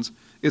implications.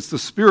 It's the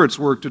Spirit's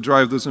work to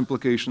drive those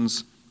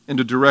implications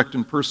into direct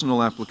and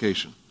personal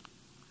application.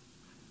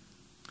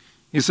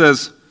 He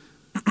says,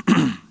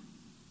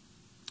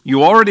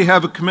 you already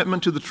have a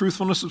commitment to the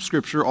truthfulness of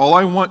Scripture. All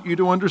I want you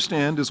to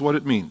understand is what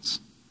it means.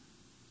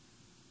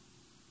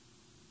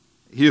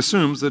 He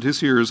assumes that his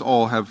hearers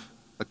all have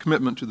a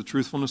commitment to the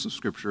truthfulness of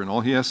Scripture, and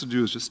all he has to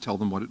do is just tell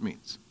them what it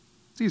means.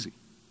 It's easy.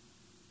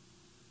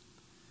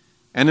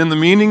 And in the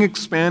meaning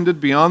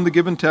expanded beyond the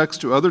given text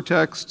to other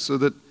texts so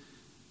that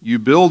you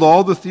build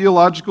all the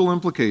theological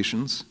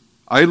implications,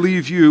 I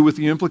leave you with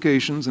the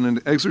implications and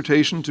an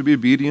exhortation to be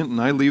obedient, and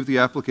I leave the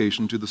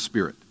application to the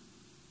Spirit.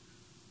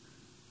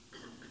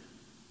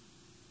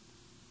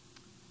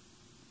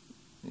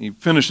 He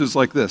finishes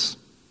like this.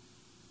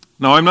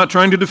 Now, I'm not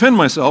trying to defend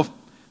myself,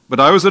 but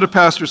I was at a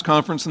pastor's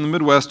conference in the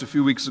Midwest a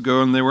few weeks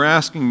ago, and they were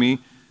asking me,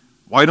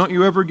 why don't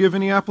you ever give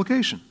any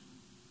application?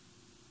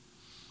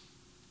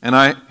 And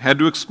I had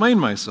to explain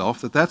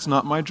myself that that's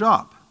not my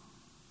job.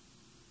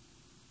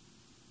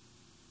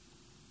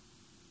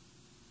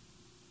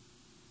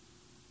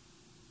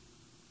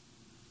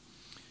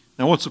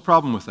 Now, what's the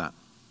problem with that?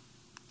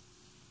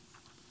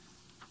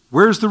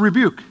 Where's the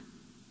rebuke?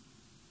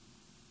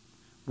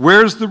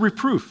 Where's the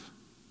reproof?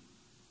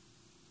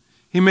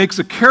 He makes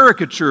a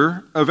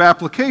caricature of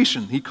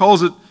application. He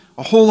calls it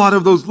a whole lot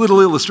of those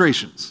little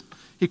illustrations.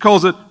 He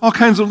calls it all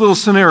kinds of little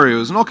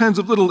scenarios and all kinds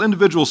of little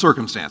individual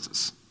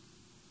circumstances.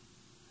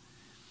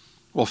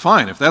 Well,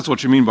 fine, if that's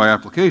what you mean by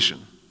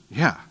application.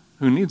 Yeah,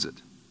 who needs it?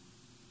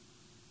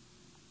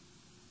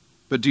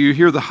 But do you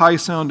hear the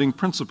high-sounding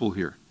principle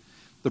here?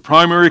 The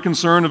primary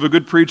concern of a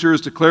good preacher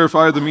is to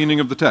clarify the meaning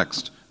of the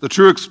text. The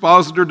true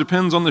expositor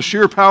depends on the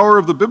sheer power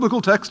of the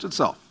biblical text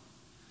itself.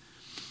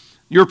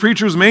 Your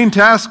preacher's main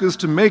task is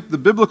to make the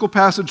biblical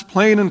passage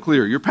plain and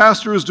clear. Your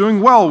pastor is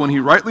doing well when he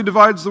rightly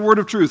divides the word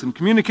of truth and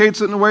communicates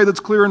it in a way that's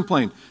clear and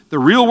plain. The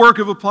real work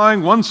of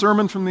applying one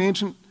sermon from the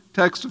ancient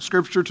text of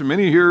Scripture to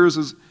many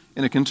hearers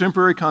in a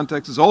contemporary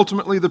context is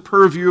ultimately the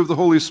purview of the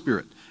Holy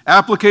Spirit.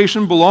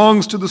 Application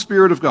belongs to the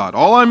Spirit of God.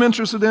 All I'm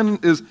interested in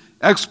is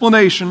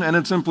explanation and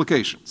its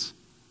implications.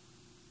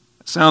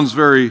 It sounds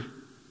very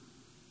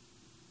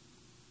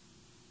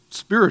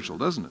spiritual,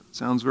 doesn't it? It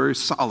sounds very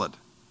solid.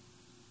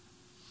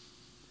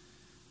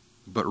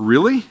 But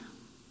really?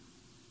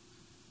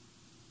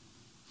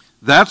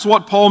 That's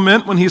what Paul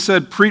meant when he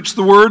said, preach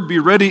the word, be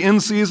ready in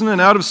season and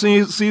out of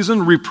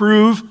season,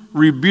 reprove,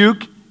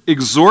 rebuke,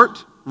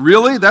 exhort.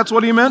 Really? That's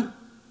what he meant?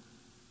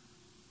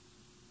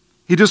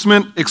 He just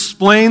meant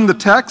explain the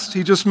text?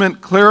 He just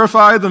meant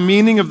clarify the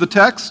meaning of the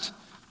text?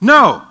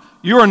 No,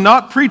 you are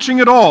not preaching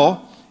at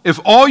all if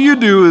all you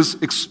do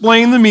is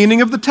explain the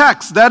meaning of the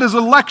text. That is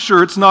a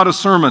lecture, it's not a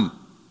sermon.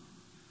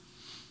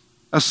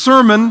 A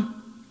sermon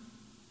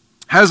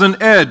has an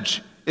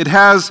edge. It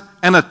has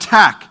an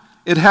attack.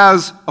 It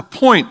has a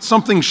point,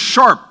 something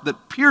sharp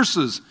that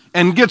pierces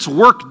and gets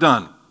work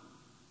done.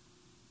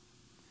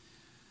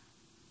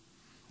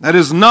 That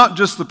is not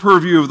just the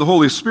purview of the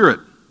Holy Spirit.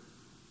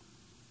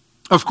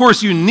 Of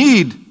course, you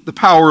need the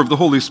power of the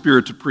Holy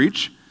Spirit to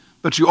preach,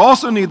 but you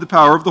also need the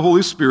power of the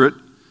Holy Spirit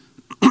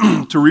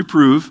to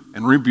reprove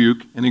and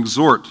rebuke and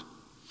exhort.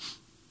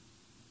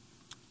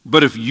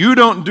 But if you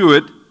don't do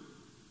it,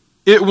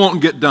 it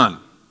won't get done.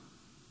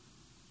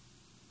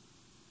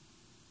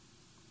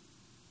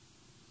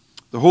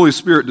 The Holy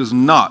Spirit does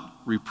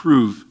not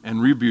reprove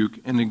and rebuke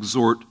and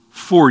exhort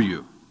for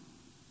you.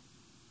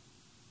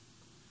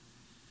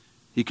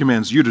 He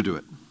commands you to do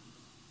it.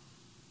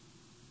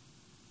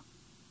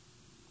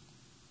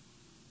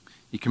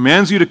 He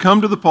commands you to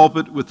come to the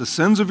pulpit with the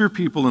sins of your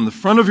people in the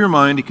front of your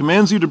mind. He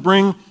commands you to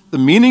bring the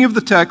meaning of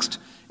the text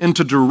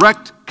into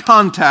direct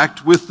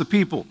contact with the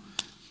people.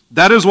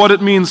 That is what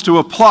it means to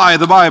apply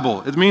the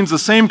Bible. It means the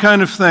same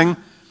kind of thing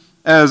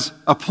as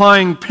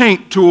applying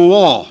paint to a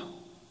wall,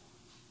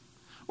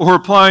 or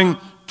applying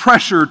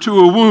pressure to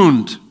a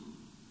wound.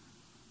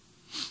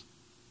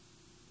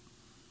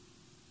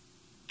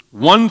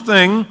 One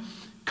thing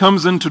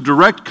comes into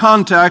direct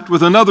contact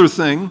with another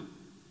thing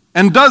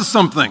and does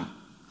something.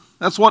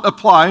 That's what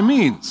apply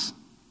means.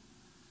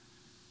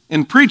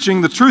 In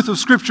preaching, the truth of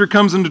Scripture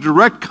comes into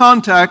direct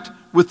contact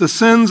with the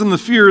sins and the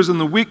fears and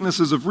the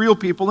weaknesses of real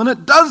people, and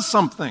it does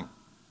something.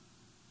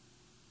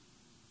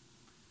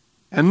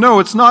 And no,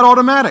 it's not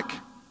automatic.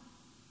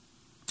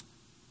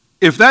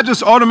 If that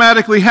just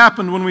automatically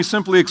happened when we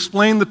simply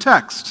explain the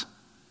text,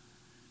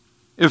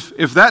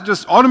 if that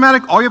just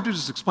automatic, all you have to do is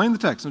just explain the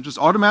text and it just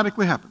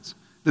automatically happens,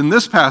 then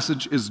this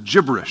passage is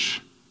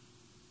gibberish.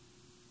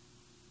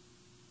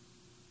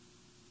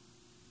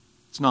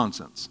 It's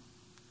nonsense.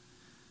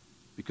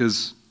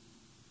 Because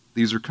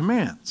these are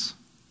commands.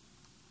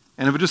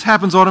 And if it just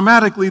happens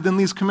automatically, then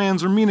these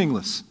commands are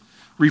meaningless.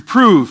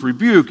 Reprove,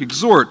 rebuke,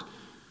 exhort.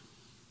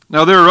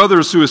 Now, there are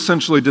others who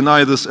essentially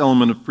deny this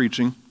element of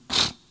preaching.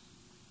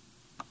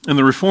 In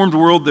the Reformed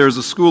world, there's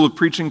a school of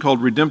preaching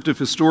called redemptive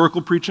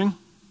historical preaching.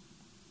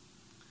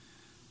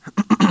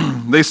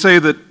 They say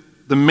that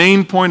the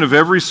main point of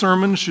every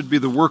sermon should be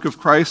the work of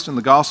Christ and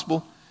the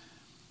gospel.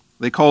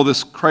 They call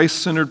this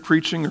Christ-centered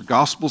preaching or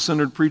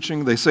gospel-centered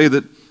preaching. They say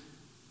that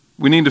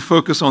we need to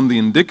focus on the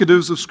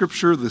indicatives of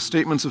Scripture, the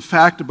statements of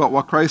fact about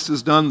what Christ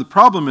has done. The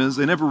problem is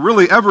they never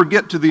really ever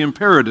get to the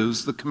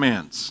imperatives, the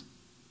commands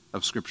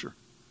of Scripture.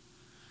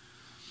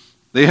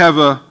 They have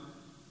a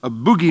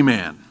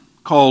boogeyman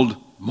called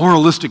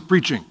moralistic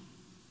preaching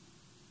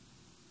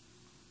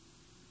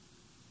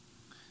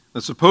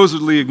that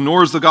supposedly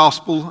ignores the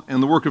gospel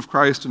and the work of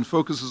Christ and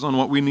focuses on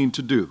what we need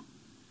to do.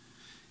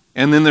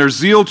 And in their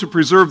zeal to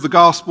preserve the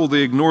gospel,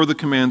 they ignore the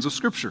commands of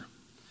Scripture.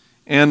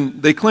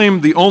 And they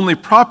claim the only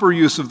proper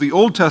use of the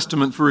Old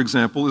Testament, for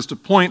example, is to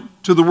point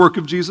to the work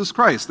of Jesus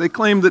Christ. They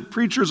claim that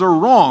preachers are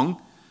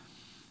wrong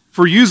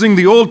for using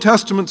the Old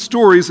Testament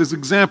stories as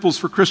examples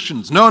for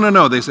Christians.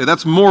 No, they say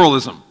that's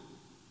moralism.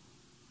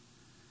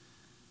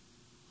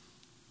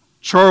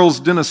 Charles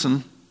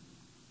Denison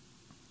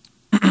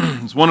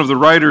is one of the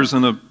writers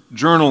in a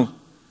journal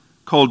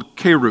called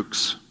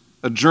Kerux,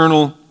 a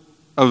journal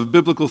of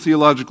biblical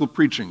theological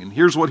preaching. And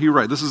here's what he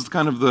writes. This is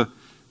kind of the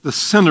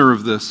center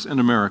of this in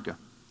America.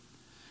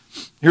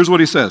 Here's what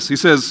he says. He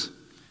says,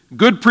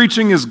 good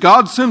preaching is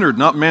God-centered,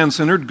 not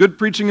man-centered. Good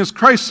preaching is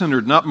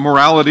Christ-centered, not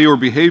morality or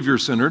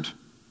behavior-centered.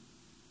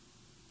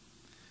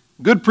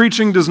 Good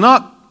preaching does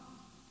not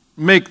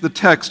make the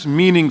text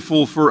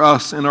meaningful for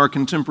us in our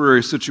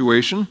contemporary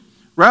situation.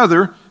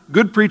 Rather,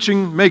 good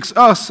preaching makes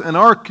us and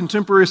our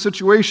contemporary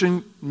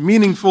situation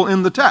meaningful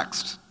in the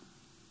text.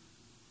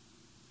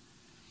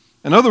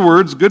 In other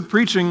words, good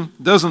preaching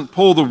doesn't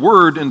pull the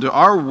Word into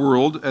our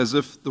world as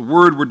if the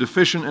Word were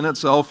deficient in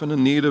itself and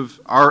in need of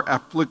our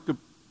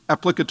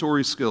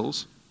applicatory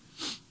skills.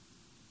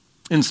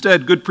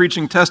 Instead, good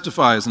preaching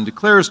testifies and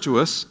declares to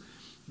us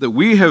that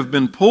we have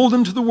been pulled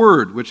into the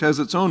Word, which has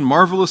its own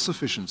marvelous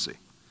sufficiency.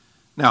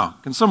 Now,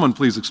 can someone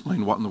please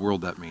explain what in the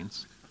world that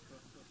means?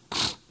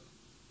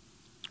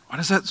 What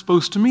is that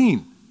supposed to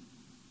mean?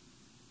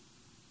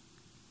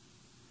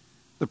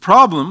 The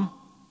problem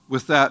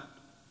with that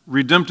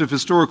redemptive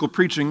historical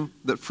preaching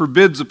that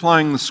forbids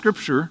applying the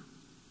Scripture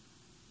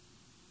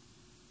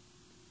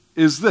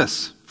is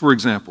this, for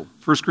example,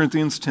 1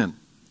 Corinthians 10.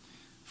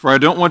 For I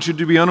don't want you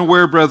to be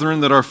unaware, brethren,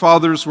 that our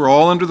fathers were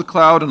all under the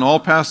cloud and all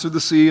passed through the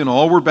sea, and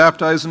all were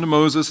baptized into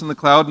Moses in the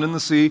cloud and in the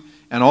sea,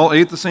 and all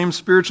ate the same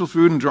spiritual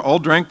food and all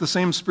drank the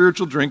same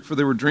spiritual drink, for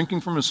they were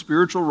drinking from a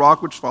spiritual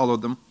rock which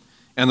followed them,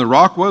 and the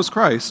rock was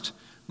Christ.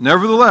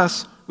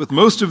 Nevertheless, with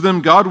most of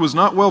them God was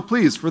not well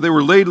pleased, for they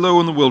were laid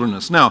low in the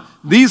wilderness. Now,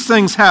 these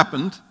things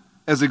happened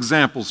as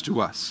examples to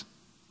us,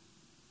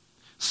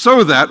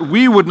 so that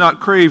we would not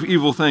crave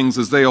evil things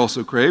as they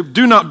also craved.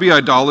 Do not be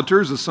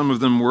idolaters, as some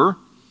of them were.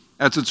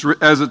 As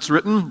it's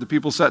written, the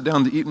people sat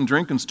down to eat and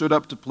drink and stood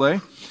up to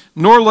play.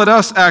 Nor let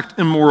us act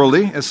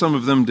immorally, as some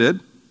of them did.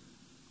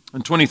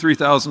 And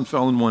 23,000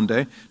 fell in one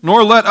day.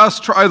 Nor let us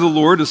try the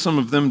Lord, as some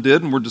of them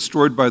did, and were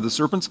destroyed by the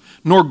serpents.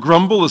 Nor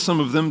grumble, as some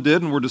of them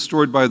did, and were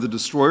destroyed by the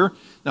destroyer.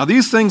 Now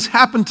these things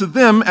happened to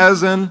them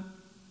as an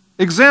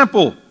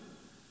example.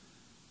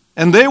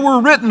 And they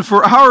were written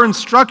for our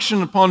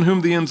instruction, upon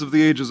whom the ends of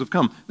the ages have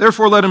come.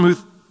 Therefore let him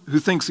who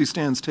thinks he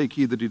stands take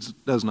heed that he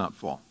does not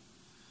fall.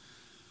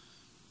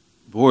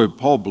 Boy,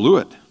 Paul blew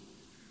it.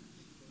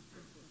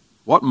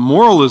 What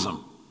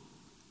moralism.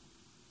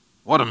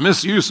 What a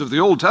misuse of the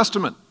Old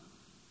Testament.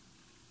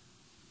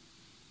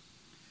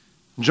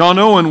 John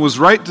Owen was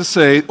right to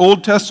say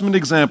Old Testament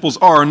examples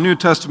are New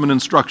Testament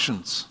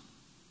instructions.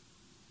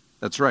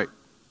 That's right.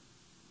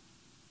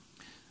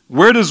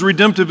 Where does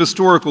redemptive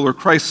historical or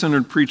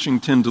Christ-centered preaching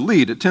tend to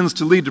lead? It tends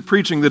to lead to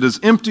preaching that is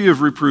empty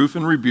of reproof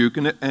and rebuke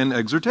and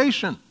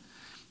exhortation.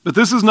 But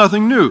this is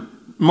nothing new.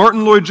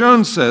 Martin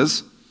Lloyd-Jones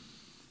says,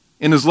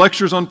 in his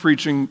lectures on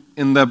preaching,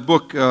 in that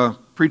book,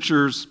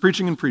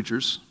 Preaching and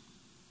Preachers,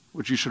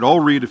 which you should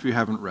all read if you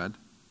haven't read,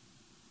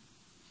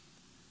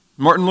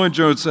 Martin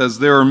Lloyd-Jones says,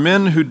 there are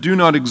men who do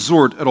not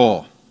exhort at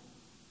all.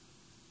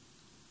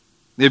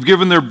 They've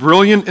given their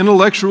brilliant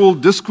intellectual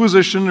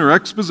disquisition or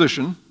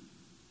exposition,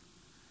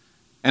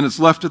 and it's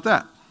left at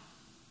that.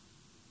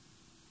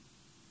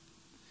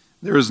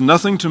 There is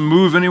nothing to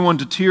move anyone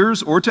to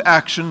tears or to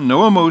action,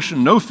 no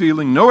emotion, no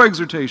feeling, no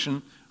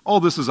exhortation. All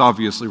this is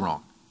obviously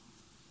wrong.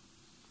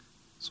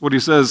 It's what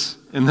he says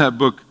in that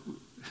book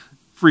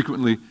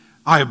frequently,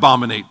 I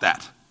abominate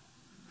that.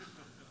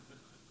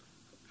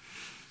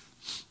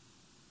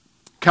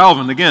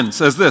 Calvin, again,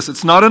 says this,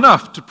 it's not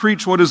enough to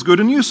preach what is good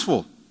and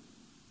useful.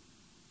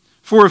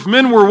 For if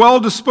men were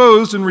well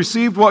disposed and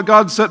received what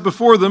God set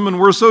before them and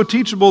were so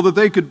teachable that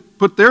they could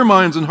put their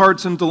minds and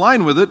hearts into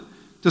line with it,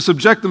 to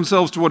subject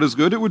themselves to what is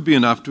good, it would be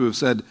enough to have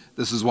said,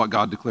 this is what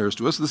God declares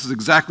to us. This is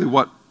exactly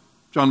what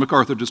John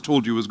MacArthur just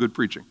told you was good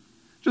preaching.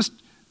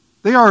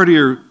 They already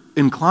are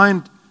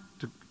inclined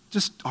to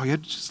just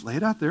lay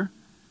it out there.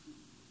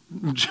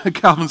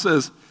 Calvin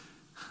says,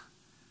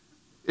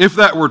 if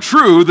that were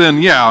true,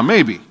 then yeah,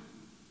 maybe.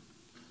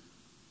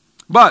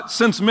 But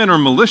since men are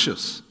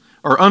malicious,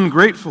 are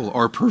ungrateful,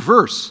 are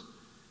perverse,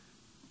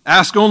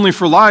 ask only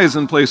for lies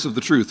in place of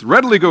the truth,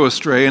 readily go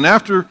astray, and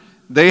after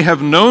they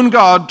have known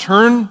God,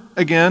 turn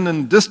again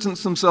and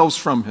distance themselves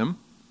from him.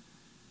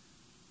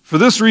 For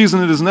this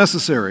reason it is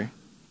necessary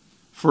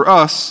for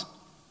us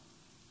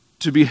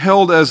to be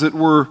held as it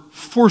were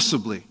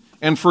forcibly,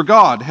 and for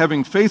God,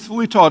 having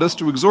faithfully taught us,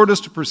 to exhort us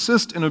to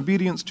persist in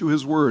obedience to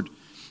his word.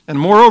 And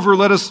moreover,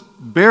 let us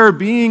bear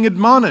being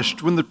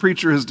admonished when the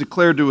preacher has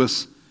declared to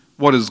us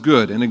what is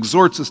good and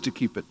exhorts us to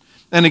keep it.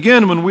 And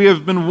again, when we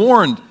have been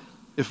warned,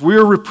 if we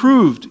are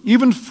reproved,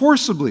 even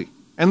forcibly,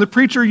 and the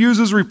preacher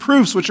uses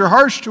reproofs which are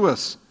harsh to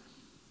us,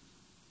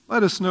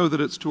 let us know that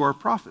it's to our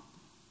profit.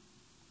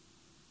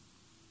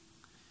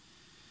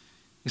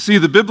 You see,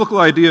 the biblical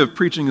idea of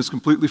preaching is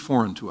completely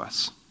foreign to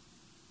us.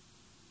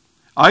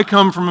 I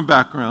come from a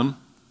background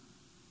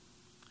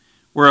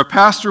where a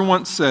pastor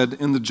once said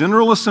in the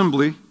general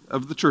assembly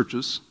of the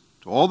churches,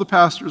 to all the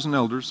pastors and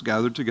elders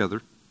gathered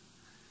together,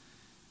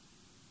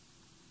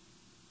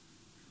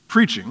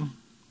 preaching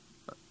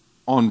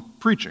on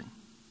preaching.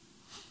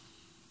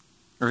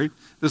 Right?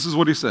 This is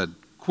what he said,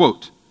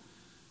 quote,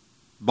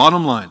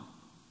 bottom line,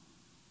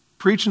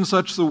 preach in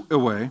such a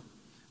way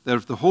that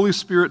if the Holy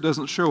Spirit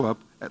doesn't show up,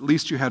 at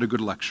least you had a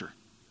good lecture.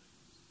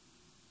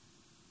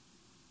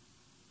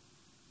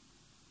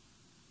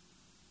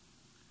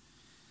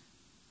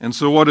 And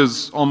so what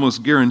is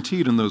almost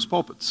guaranteed in those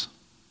pulpits?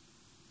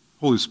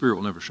 Holy Spirit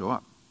will never show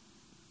up.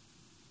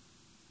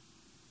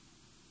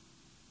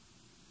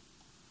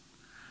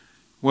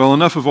 Well,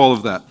 enough of all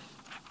of that.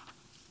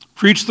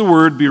 Preach the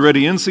word, be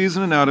ready in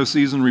season and out of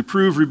season,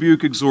 reprove,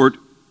 rebuke, exhort,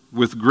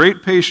 with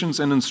great patience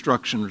and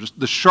instruction. Just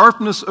the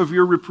sharpness of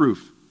your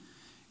reproof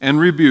and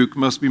rebuke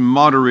must be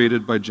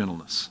moderated by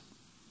gentleness.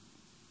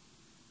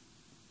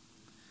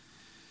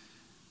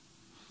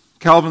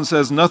 Calvin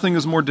says, nothing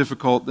is more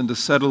difficult than to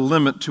set a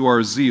limit to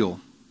our zeal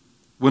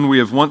when we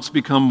have once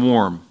become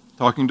warm.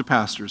 Talking to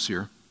pastors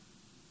here.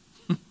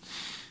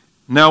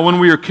 Now, when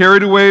we are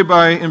carried away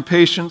by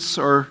impatience,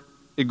 our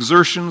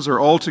exertions are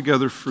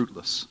altogether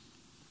fruitless.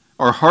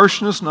 Our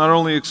harshness not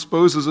only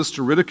exposes us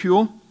to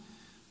ridicule,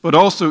 but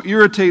also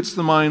irritates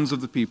the minds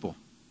of the people.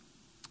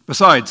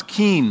 Besides,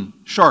 keen,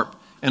 sharp,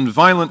 and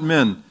violent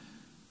men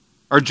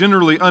are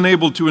generally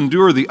unable to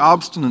endure the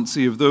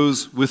obstinacy of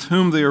those with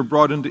whom they are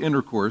brought into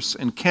intercourse,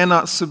 and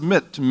cannot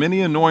submit to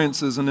many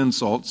annoyances and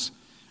insults,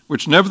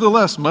 which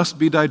nevertheless must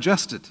be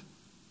digested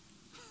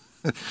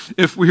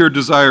if we are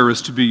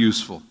desirous to be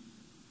useful.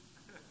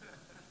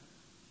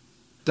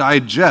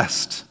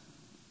 Digest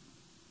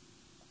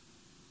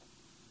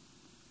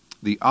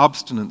the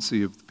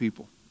obstinacy of the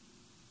people,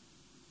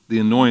 the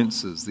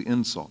annoyances, the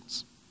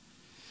insults.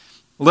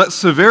 Let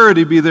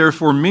severity be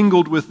therefore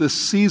mingled with this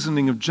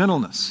seasoning of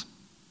gentleness,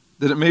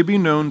 that it may be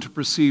known to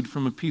proceed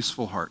from a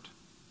peaceful heart.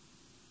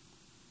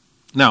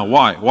 Now,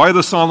 why? Why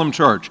the solemn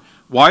charge?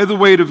 Why the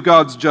weight of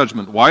God's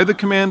judgment? Why the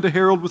command to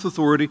herald with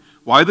authority?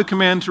 Why the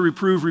command to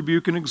reprove,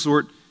 rebuke, and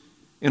exhort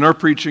in our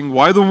preaching?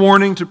 Why the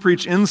warning to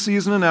preach in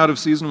season and out of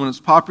season, when it's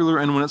popular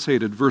and when it's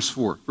hated?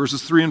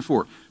 Verses 3 and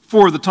 4.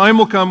 For the time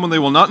will come when they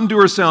will not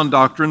endure sound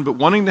doctrine, but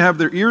wanting to have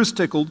their ears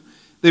tickled,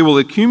 they will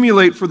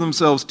accumulate for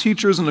themselves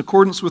teachers in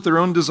accordance with their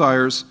own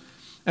desires,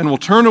 and will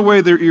turn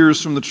away their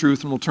ears from the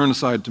truth and will turn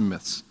aside to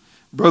myths.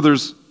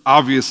 Brothers,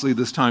 obviously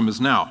this time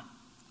is now.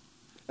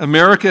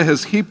 America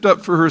has heaped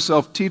up for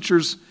herself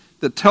teachers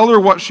that tell her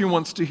what she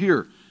wants to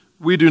hear.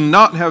 We do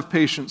not have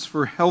patience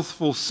for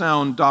healthful,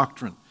 sound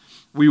doctrine.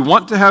 We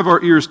want to have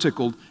our ears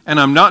tickled, and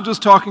I'm not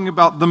just talking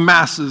about the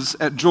masses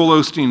at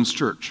Joel Osteen's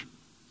church.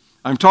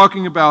 I'm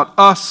talking about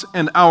us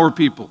and our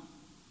people.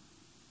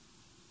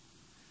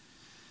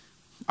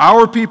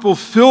 Our people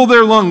fill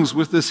their lungs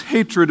with this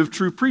hatred of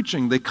true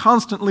preaching. They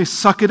constantly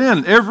suck it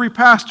in. Every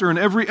pastor and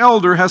every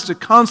elder has to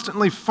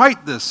constantly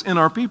fight this in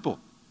our people.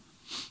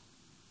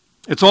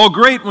 It's all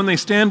great when they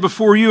stand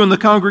before you in the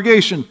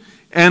congregation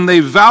and they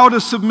vow to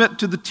submit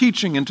to the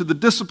teaching and to the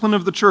discipline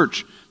of the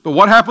church. But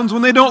what happens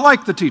when they don't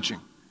like the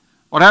teaching?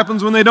 What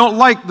happens when they don't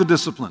like the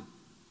discipline?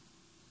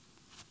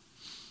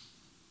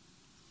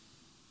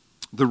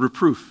 The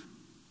reproof.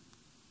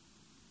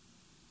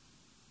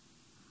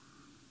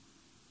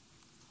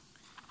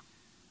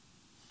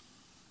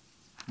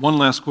 One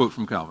last quote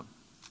from Calvin.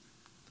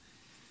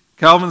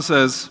 Calvin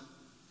says,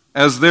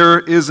 as there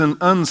is an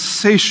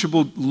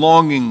unsatiable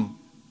longing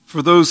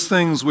for those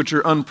things which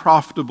are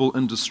unprofitable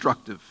and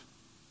destructive.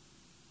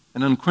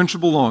 An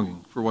unquenchable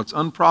longing for what's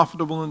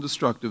unprofitable and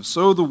destructive.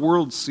 So the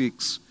world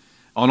seeks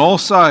on all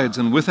sides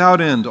and without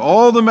end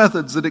all the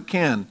methods that it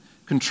can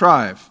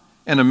contrive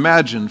and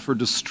imagine for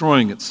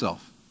destroying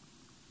itself.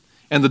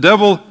 And the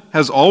devil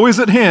has always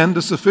at hand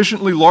a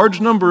sufficiently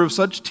large number of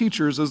such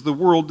teachers as the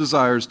world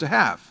desires to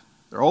have.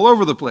 They're all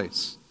over the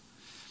place.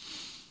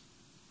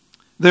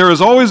 There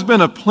has always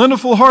been a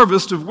plentiful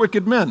harvest of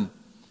wicked men,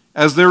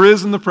 as there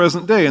is in the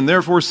present day, and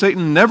therefore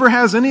Satan never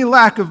has any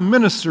lack of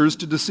ministers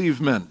to deceive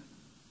men,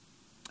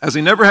 as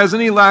he never has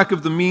any lack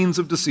of the means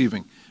of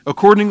deceiving.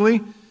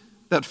 Accordingly,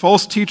 that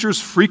false teachers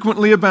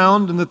frequently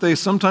abound, and that they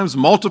sometimes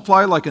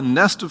multiply like a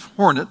nest of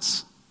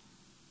hornets,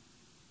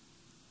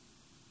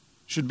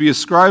 should be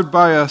ascribed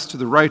by us to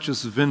the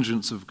righteous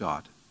vengeance of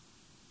God.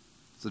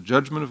 It's the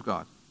judgment of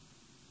God.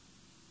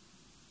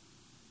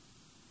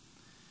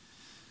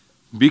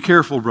 Be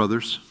careful,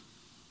 brothers.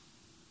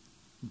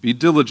 Be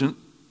diligent.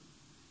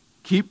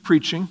 Keep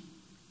preaching,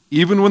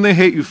 even when they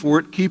hate you for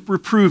it. Keep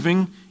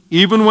reproving,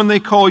 even when they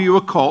call you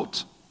a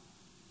cult.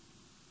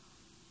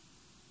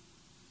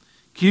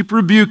 Keep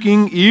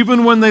rebuking,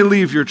 even when they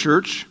leave your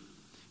church.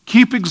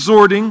 Keep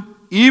exhorting,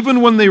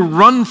 even when they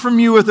run from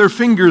you with their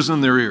fingers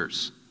in their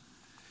ears.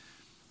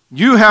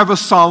 You have a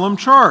solemn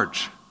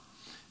charge.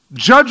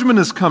 Judgment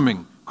is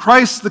coming.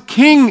 Christ the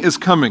King is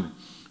coming.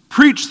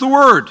 Preach the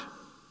word.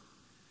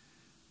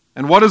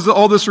 And what does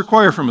all this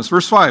require from us?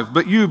 Verse 5,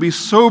 but you be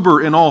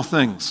sober in all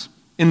things.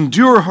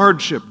 Endure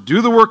hardship.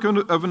 Do the work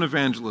of an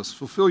evangelist.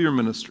 Fulfill your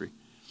ministry.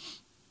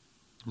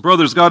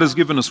 Brothers, God has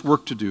given us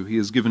work to do. He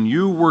has given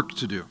you work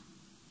to do.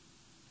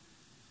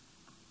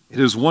 It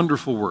is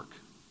wonderful work.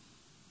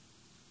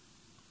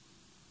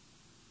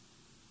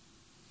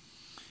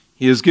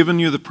 He has given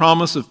you the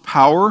promise of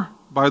power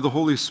by the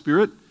Holy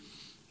Spirit.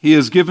 He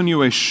has given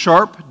you a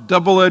sharp,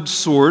 double-edged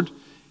sword.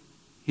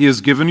 He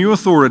has given you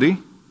authority.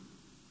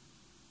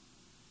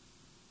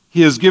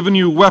 He has given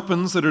you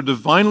weapons that are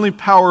divinely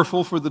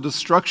powerful for the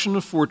destruction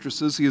of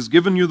fortresses. He has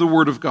given you the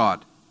Word of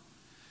God.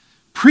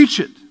 Preach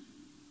it.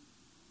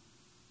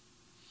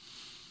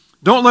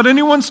 Don't let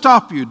anyone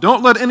stop you.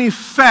 Don't let any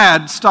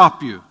fad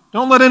stop you.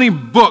 Don't let any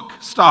book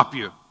stop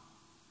you.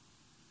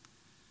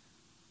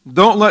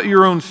 Don't let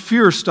your own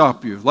fear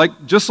stop you.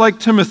 Just like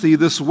Timothy,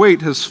 this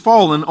weight has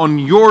fallen on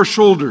your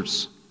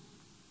shoulders.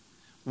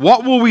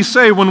 What will we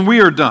say when we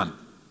are done?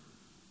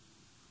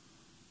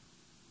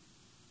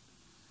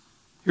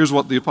 Here's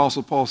what the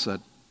Apostle Paul said.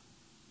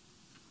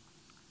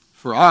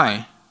 For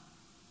I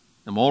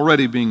am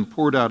already being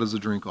poured out as a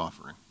drink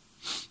offering,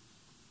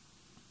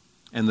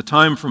 and the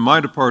time for my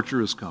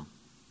departure has come.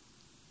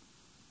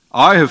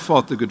 I have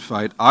fought the good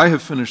fight. I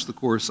have finished the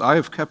course. I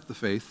have kept the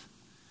faith.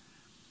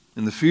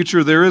 In the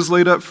future there is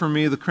laid up for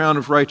me the crown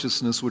of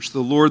righteousness, which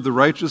the Lord, the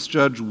righteous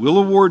judge, will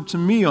award to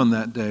me on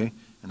that day,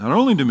 and not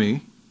only to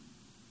me,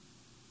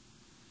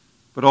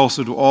 but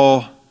also to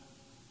all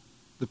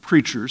the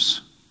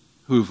preachers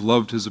who have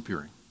loved his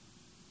appearing,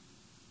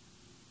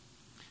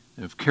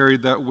 and have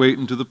carried that weight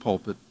into the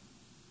pulpit,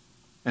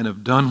 and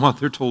have done what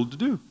they're told to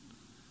do.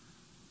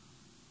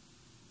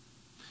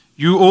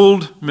 You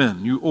older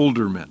men,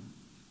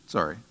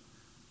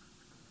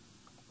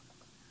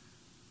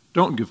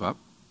 don't give up.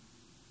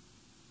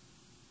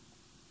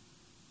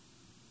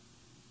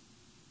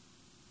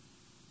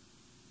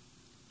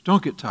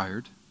 Don't get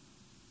tired.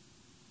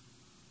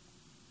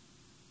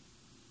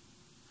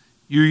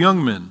 You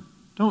young men,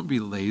 don't be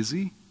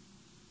lazy.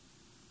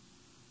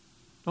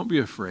 Don't be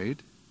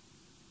afraid.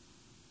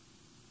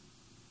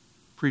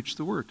 Preach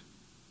the word.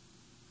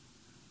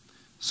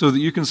 So that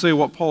you can say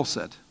what Paul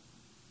said.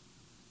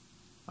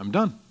 I'm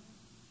done.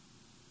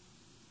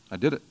 I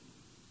did it.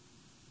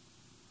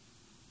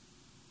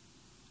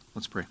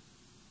 Let's pray.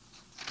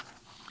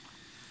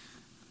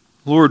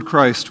 Lord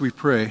Christ, we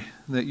pray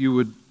that you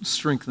would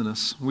strengthen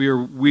us. We are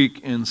weak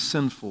and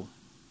sinful,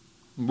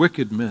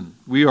 wicked men.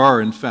 We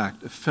are, in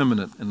fact,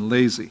 effeminate and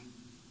lazy,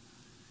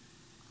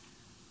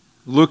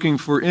 looking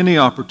for any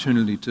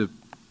opportunity to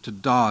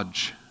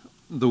dodge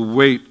the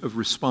weight of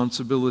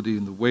responsibility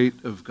and the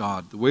weight of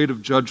God, the weight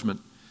of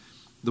judgment,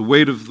 the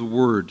weight of the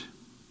word.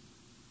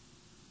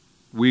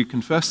 We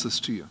confess this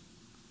to you.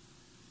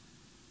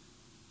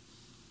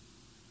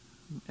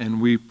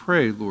 And we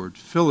pray, Lord,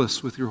 fill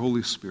us with your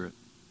Holy Spirit.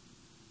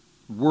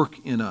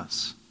 Work in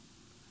us.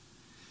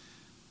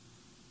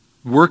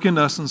 Work in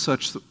us in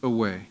such a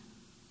way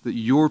that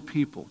your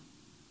people,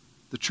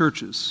 the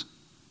churches,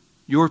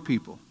 your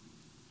people,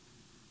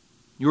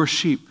 your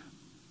sheep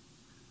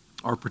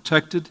are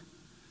protected,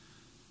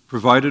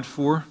 provided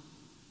for,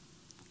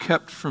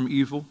 kept from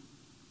evil,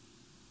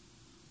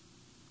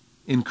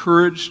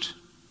 encouraged,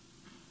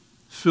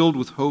 filled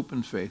with hope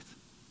and faith.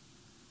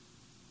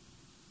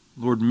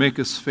 Lord, make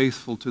us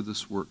faithful to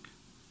this work.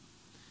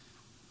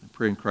 I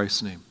pray in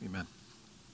Christ's name, amen.